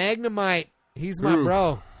 Magnemite. He's my Ooh.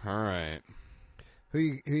 bro. All right. Who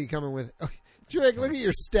you coming with? Oh, Drake, look at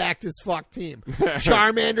your stacked as fuck team.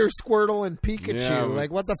 Charmander, Squirtle, and Pikachu. Yeah, like,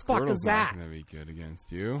 what the fuck Squirtle's is that? Not gonna be good against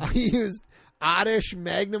you. I used Oddish,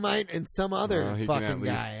 Magnemite, and some other Well, he can fucking at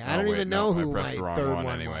least- guy. oh, I don't wait, even no, know I who pressed my the wrong third one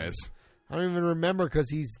one anyways. was. I don't even remember because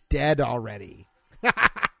he's dead already.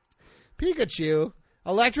 Pikachu.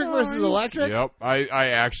 Electric versus electric? Yep. I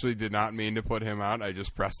actually did not mean to put him out. I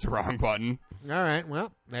just pressed the wrong button. All right,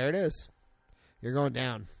 well, there it is. You're going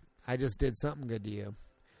down. I just did something good to you.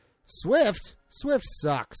 Swift? Swift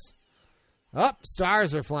sucks. Oh,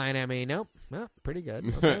 stars are flying at me. Nope. Well, pretty good.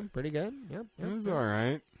 Okay, pretty good. Yep. It was all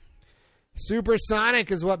right.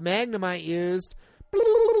 Supersonic is what Magnemite used.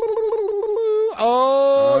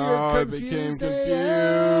 Oh, I you're became confused.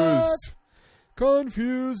 AF. confused.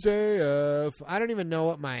 Confused AF. I don't even know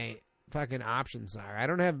what my fucking options are. I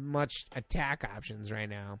don't have much attack options right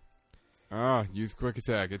now. Oh, use quick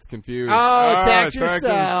attack. It's confused. Oh, attack attack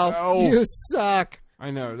yourself. You suck. I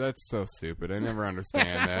know, that's so stupid. I never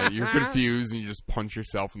understand that. You're confused and you just punch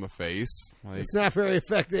yourself in the face. Like, It's not very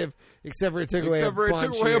effective, except for it took away a except for it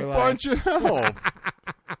bunch took away a of your life. bunch of health.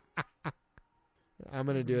 I'm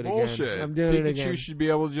going to do it Bullshit. again. I'm doing Pikachu it again. should be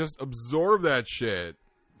able to just absorb that shit.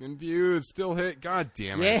 Confused, still hit. God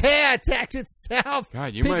damn it. Yeah, attacked itself.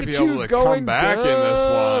 God, you might be able Pikachu's to going come back in this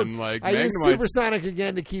down. one. Like, I used Magnemite's... Supersonic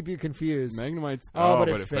again to keep you confused. Magnemite's... Oh, but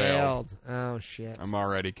it it failed. Oh, shit. I'm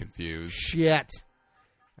already confused. Shit.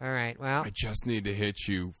 All right, well, I just need to hit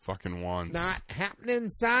you fucking once. not happening,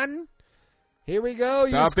 son. Here we go.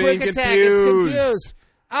 Stop Use quick being attack. It's confused. confused.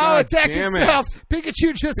 Oh, God attacked damn it. itself.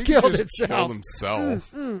 Pikachu just He killed just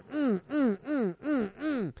itself. Killed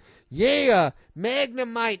himself. Yeah,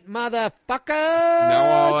 Magnemite, motherfucker. Now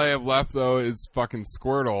all I have left, though, is fucking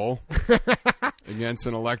Squirtle against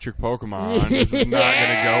an electric Pokemon. This is not going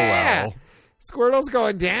to go well. Squirtle's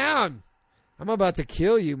going down. I'm about to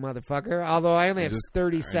kill you, motherfucker. Although I only have I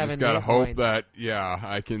 37 just gotta hit hope points. that, yeah,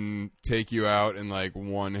 I can take you out in like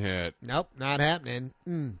one hit. Nope, not happening.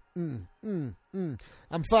 I'm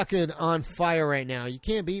fucking on fire right now. You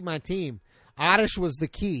can't beat my team. Oddish was the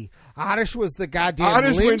key. Oddish was the goddamn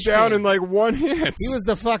Oddish went linchpin. down in like one hit. He was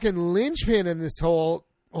the fucking linchpin in this whole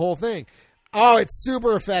thing. Oh, it's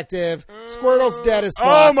super effective. Squirtle's dead as fuck.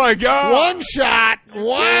 Oh my god! One shot.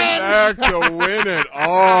 One Back shot. to win it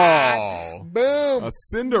all. Boom. A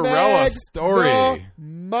Cinderella story.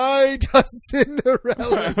 Might a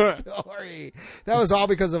Cinderella story. That was all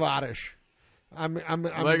because of Oddish. I'm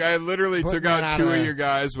Like I literally putting took that out out two of of there. your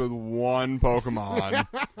guys with one Pokemon,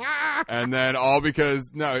 and then all because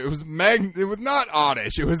it was It was not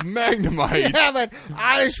Oddish. It was Magnemite. Yeah, but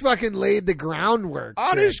Oddish fucking laid the groundwork.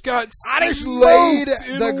 Oddish got Oddish smoked laid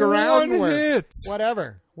in the groundwork. One hit.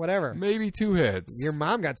 Whatever. Maybe 2 hits. Your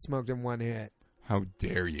mom got smoked in one hit. How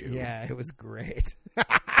dare you? Yeah, it was great.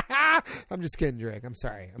 I'm just kidding, Drake. I'm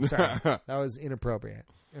sorry. That was inappropriate,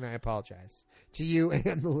 and I apologize to you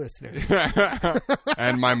and the listeners.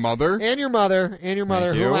 And my mother. And your mother, Thank you.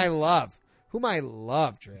 whom I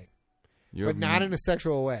love, Drake. But not in a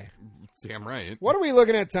sexual way. Damn right. What are we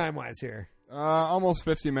looking at time-wise here? Almost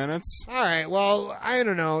 50 minutes. All right, well, I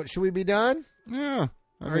don't know. Should we be done? Yeah.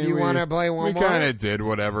 Or do you want to play one more? We kind of did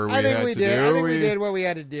whatever we had to do. I think we did what we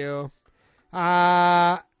had to do.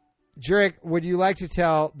 Drake, would you like to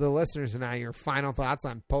tell the listeners and I your final thoughts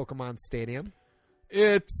on Pokemon Stadium?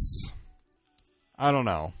 I don't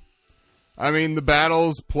know. I mean, the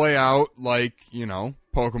battles play out like,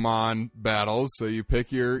 Pokemon battles. So you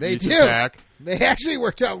pick your each attack. They actually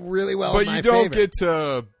worked out really well. But you don't get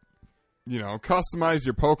to, customize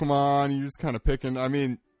your Pokemon. You're just kind of picking. I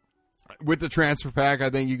mean, with the transfer pack, I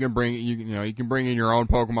think you can bring you can bring in your own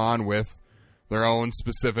Pokemon with their own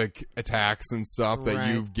specific attacks and stuff that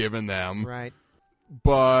you've given them. Right.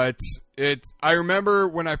 But I remember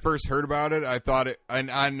when I first heard about it, I thought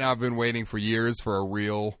I've been waiting for years for a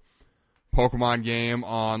real Pokemon game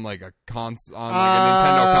on like a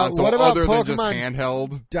Nintendo console, what about other Pokemon than just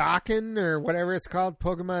handheld. Dokkan or whatever it's called,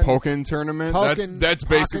 Pokemon Tournament. That's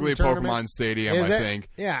basically Pokemon Stadium, I think.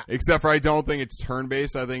 Yeah. Except for I don't think it's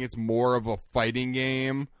turn-based. I think it's more of a fighting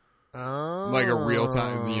game. Oh, like a real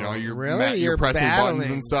time, you're really? pressing battling.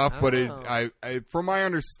 buttons and stuff. But from my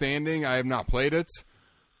understanding, I have not played it.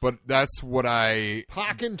 But that's what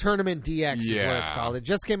Pokken Tournament DX is what it's called. It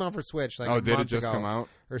just came out for Switch. Like did it just come out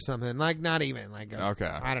or something? Like not even okay.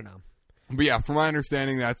 I don't know. But yeah, from my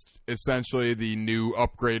understanding, that's essentially the new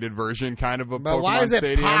upgraded version, kind of a but Pokemon why is it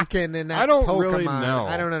Stadium. Pokken and not I don't Pokemon? really know.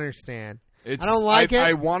 I don't understand. I don't like it.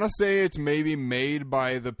 I want to say it's maybe made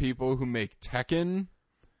by the people who make Tekken.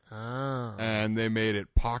 Oh. And they made it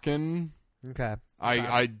Pokken. Okay.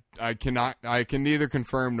 I can neither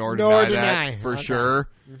confirm nor deny that for sure.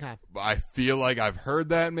 Okay. I feel like I've heard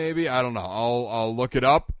that maybe. I don't know. I'll look it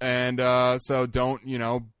up and so don't,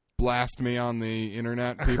 blast me on the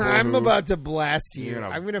internet, people. I'm about to blast you.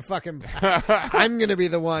 I'm going to fucking I'm going to be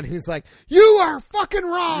the one who's like, "You are fucking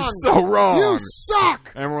wrong. You're so wrong. You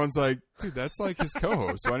suck." Everyone's like, "Dude, that's like his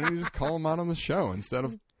co-host. Why didn't you just call him out on the show instead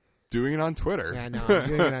of doing it on Twitter?" Yeah, no, I'm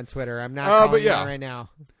doing it on Twitter. I'm not calling you out right now.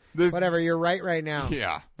 Whatever, you're right now.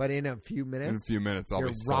 Yeah. But in a few minutes, I'll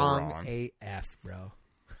be so wrong. AF, bro.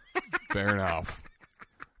 Fair enough.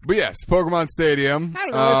 But yes, Pokemon Stadium. I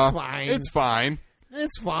don't know. It's fine. It's fine.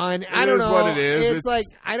 It's fun. I don't know what it is. It's like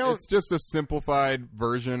I don't. It's just a simplified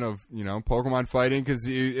version of Pokemon fighting because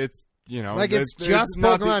it's like it's just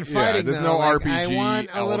Pokemon fighting. There's though. no like, RPG I want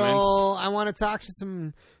a elements. I want to talk to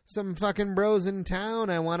some fucking bros in town.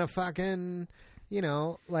 I want to fucking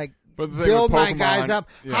build my guys up.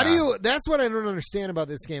 Yeah. How do you? That's what I don't understand about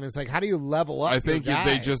this game. Is like how do you level up? I think your guys?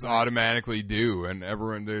 they just automatically do, and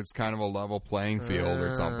there's kind of a level playing field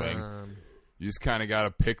or something. You just kind of got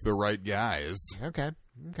to pick the right guys. Okay.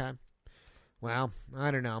 Well,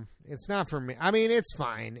 I don't know. It's not for me. I mean, it's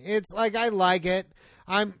fine. It's like I like it.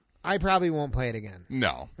 I probably won't play it again.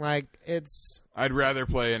 No. Like it's. I'd rather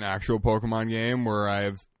play an actual Pokemon game where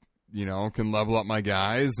I can level up my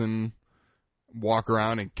guys and walk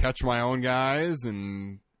around and catch my own guys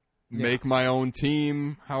and make my own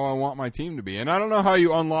team how I want my team to be. And I don't know how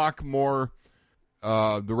you unlock more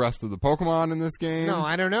the rest of the Pokemon in this game. No,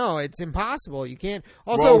 I don't know. It's impossible. You can't.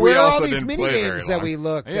 Also, where are all these mini games that we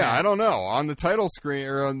looked at? Yeah, I don't know. On the title screen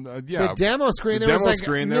or on the demo screen, there was like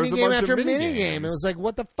mini game after mini game. It was like,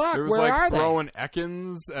 what the fuck? There was where are throwing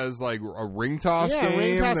Ekans as like a ring toss game. Yeah,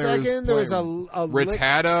 ring toss Ekans. There was a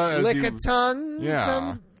Rattata lick a tongue.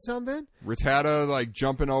 Yeah. Something. Rattata like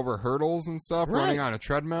jumping over hurdles and stuff, running on a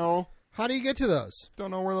treadmill. How do you get to those?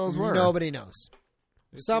 Don't know where those were. Nobody knows.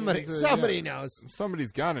 Somebody knows.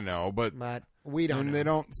 Somebody's got to know, but we don't. And know. they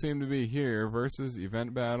don't seem to be here. Versus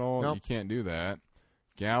event battle, nope. You can't do that.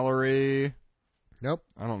 Gallery, nope.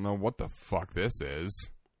 I don't know what the fuck this is.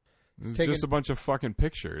 It's just a bunch of fucking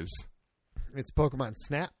pictures. It's Pokemon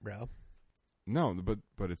Snap, bro. No,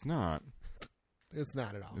 but it's not. It's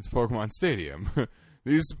not at all. It's Pokemon Stadium.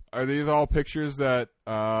 Are these all pictures that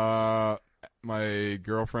my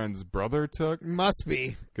girlfriend's brother took? Must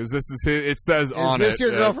be. Because this is it says on it. Is this your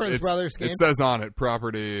girlfriend's brother's game? It says on it,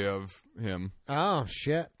 property of him. Oh,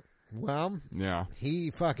 shit. Well, yeah. He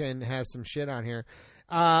fucking has some shit on here.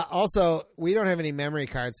 Also, we don't have any memory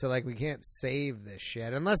cards, so like we can't save this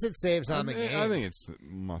shit. Unless it saves on the game. I think it's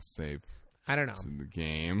must save. I don't know. It's in the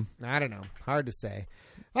game. I don't know. Hard to say.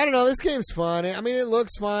 I don't know. This game's fun. I mean, it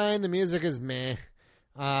looks fine. The music is meh.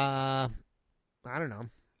 I don't know.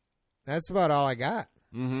 That's about all I got.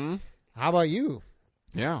 Mm-hmm. How about you?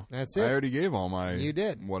 Yeah, that's it. I already gave all my. You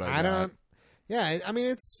did. What I got. Yeah, I mean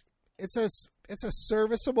it's a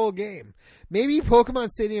serviceable game. Maybe Pokemon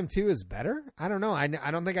Stadium 2 is better. I don't know. I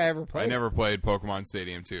don't think I ever played. I never played Pokemon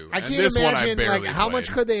Stadium 2. I And can't this one I imagine barely how much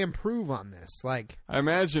played. could they improve on this? Like, I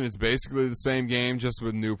imagine it's basically the same game, just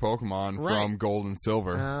with new Pokemon Right. from Gold and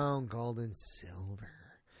Silver. oh, Gold and Silver.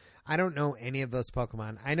 I don't know any of those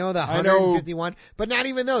Pokemon. I know the I know- 151, but not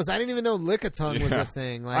even those. I didn't even know Lickitung was Yeah. a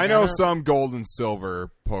thing. Like, I know don't- some Gold and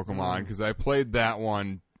Silver Pokemon because I played that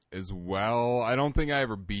one as well. I don't think I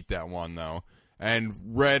ever beat that one though. And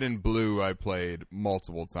Red and Blue I played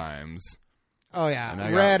multiple times. Oh yeah, and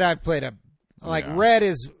I Red. I've played a like Yeah. Red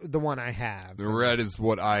is the one I have. The Red is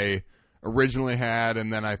what I originally had,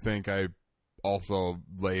 and then I think I also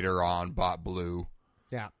later on bought Blue.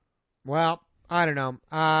 Yeah. Well, I don't know.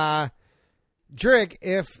 Drake,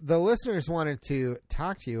 if the listeners wanted to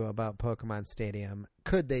talk to you about Pokemon Stadium,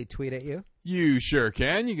 could they tweet at you? You sure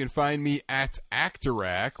can. You can find me at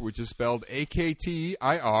Actorak, which is spelled AKTIRAK.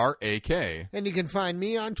 And you can find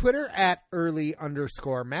me on Twitter at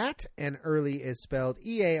early_Matt, and early is spelled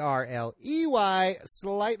EARLEY,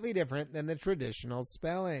 slightly different than the traditional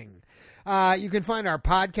spelling. You can find our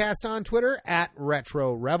podcast on Twitter at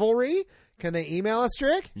Retro Revelry. Can they email us,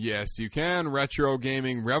 Drake? Yes, you can.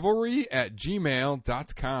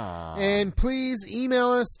 retrogamingrevelry@gmail.com. And please email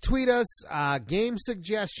us, tweet us, game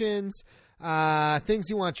suggestions, things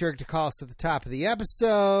you want Jerk to call us at the top of the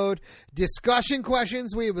episode, discussion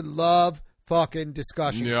questions. We would love fucking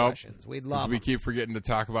discussion Yep. questions. We'd love we them. keep forgetting to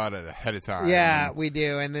talk about it ahead of time. Yeah, we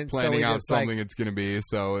do. And then so Planning we out just something like, it's going to be.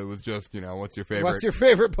 So it was just, what's your favorite? what's your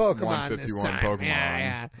favorite Pokemon this 151 time? Pokemon.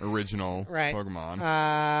 Yeah. Original Right.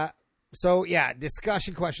 Pokemon. So yeah,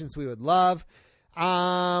 discussion questions we would love.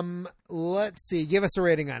 Let's see. Give us a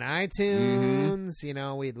rating on iTunes.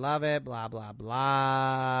 We'd love it. Blah blah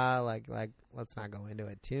blah. Like. Let's not go into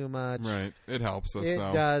it too much. Right. It helps us. It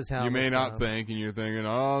so. does help. You may us, not though. think, and you're thinking,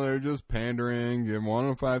 oh, they're just pandering. Give one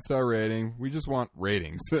a 5-star rating. We just want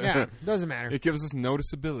ratings. Yeah, doesn't matter. It gives us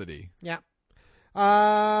noticeability. Yeah.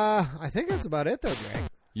 I think that's about it, though, Greg.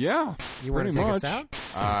 Yeah. You want to pretty take much. us out?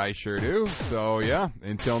 I sure do. So, yeah,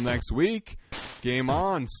 until next week, game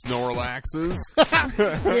on, Snorlaxes.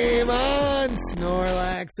 Game on,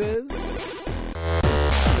 Snorlaxes.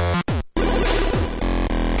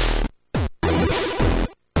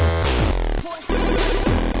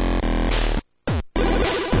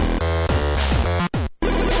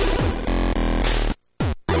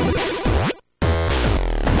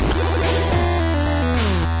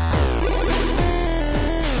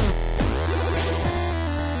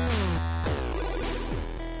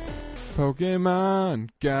 Pokemon,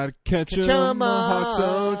 gotta catch 'em, 'em a heart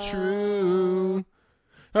so all. true.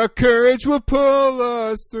 Our courage will pull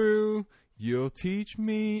us through. You'll teach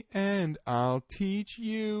me and I'll teach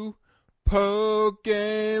you. Pokemon,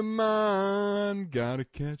 gotta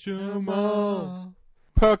catch 'em all.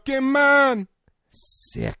 Pokemon!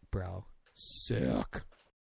 Sick, bro. Sick.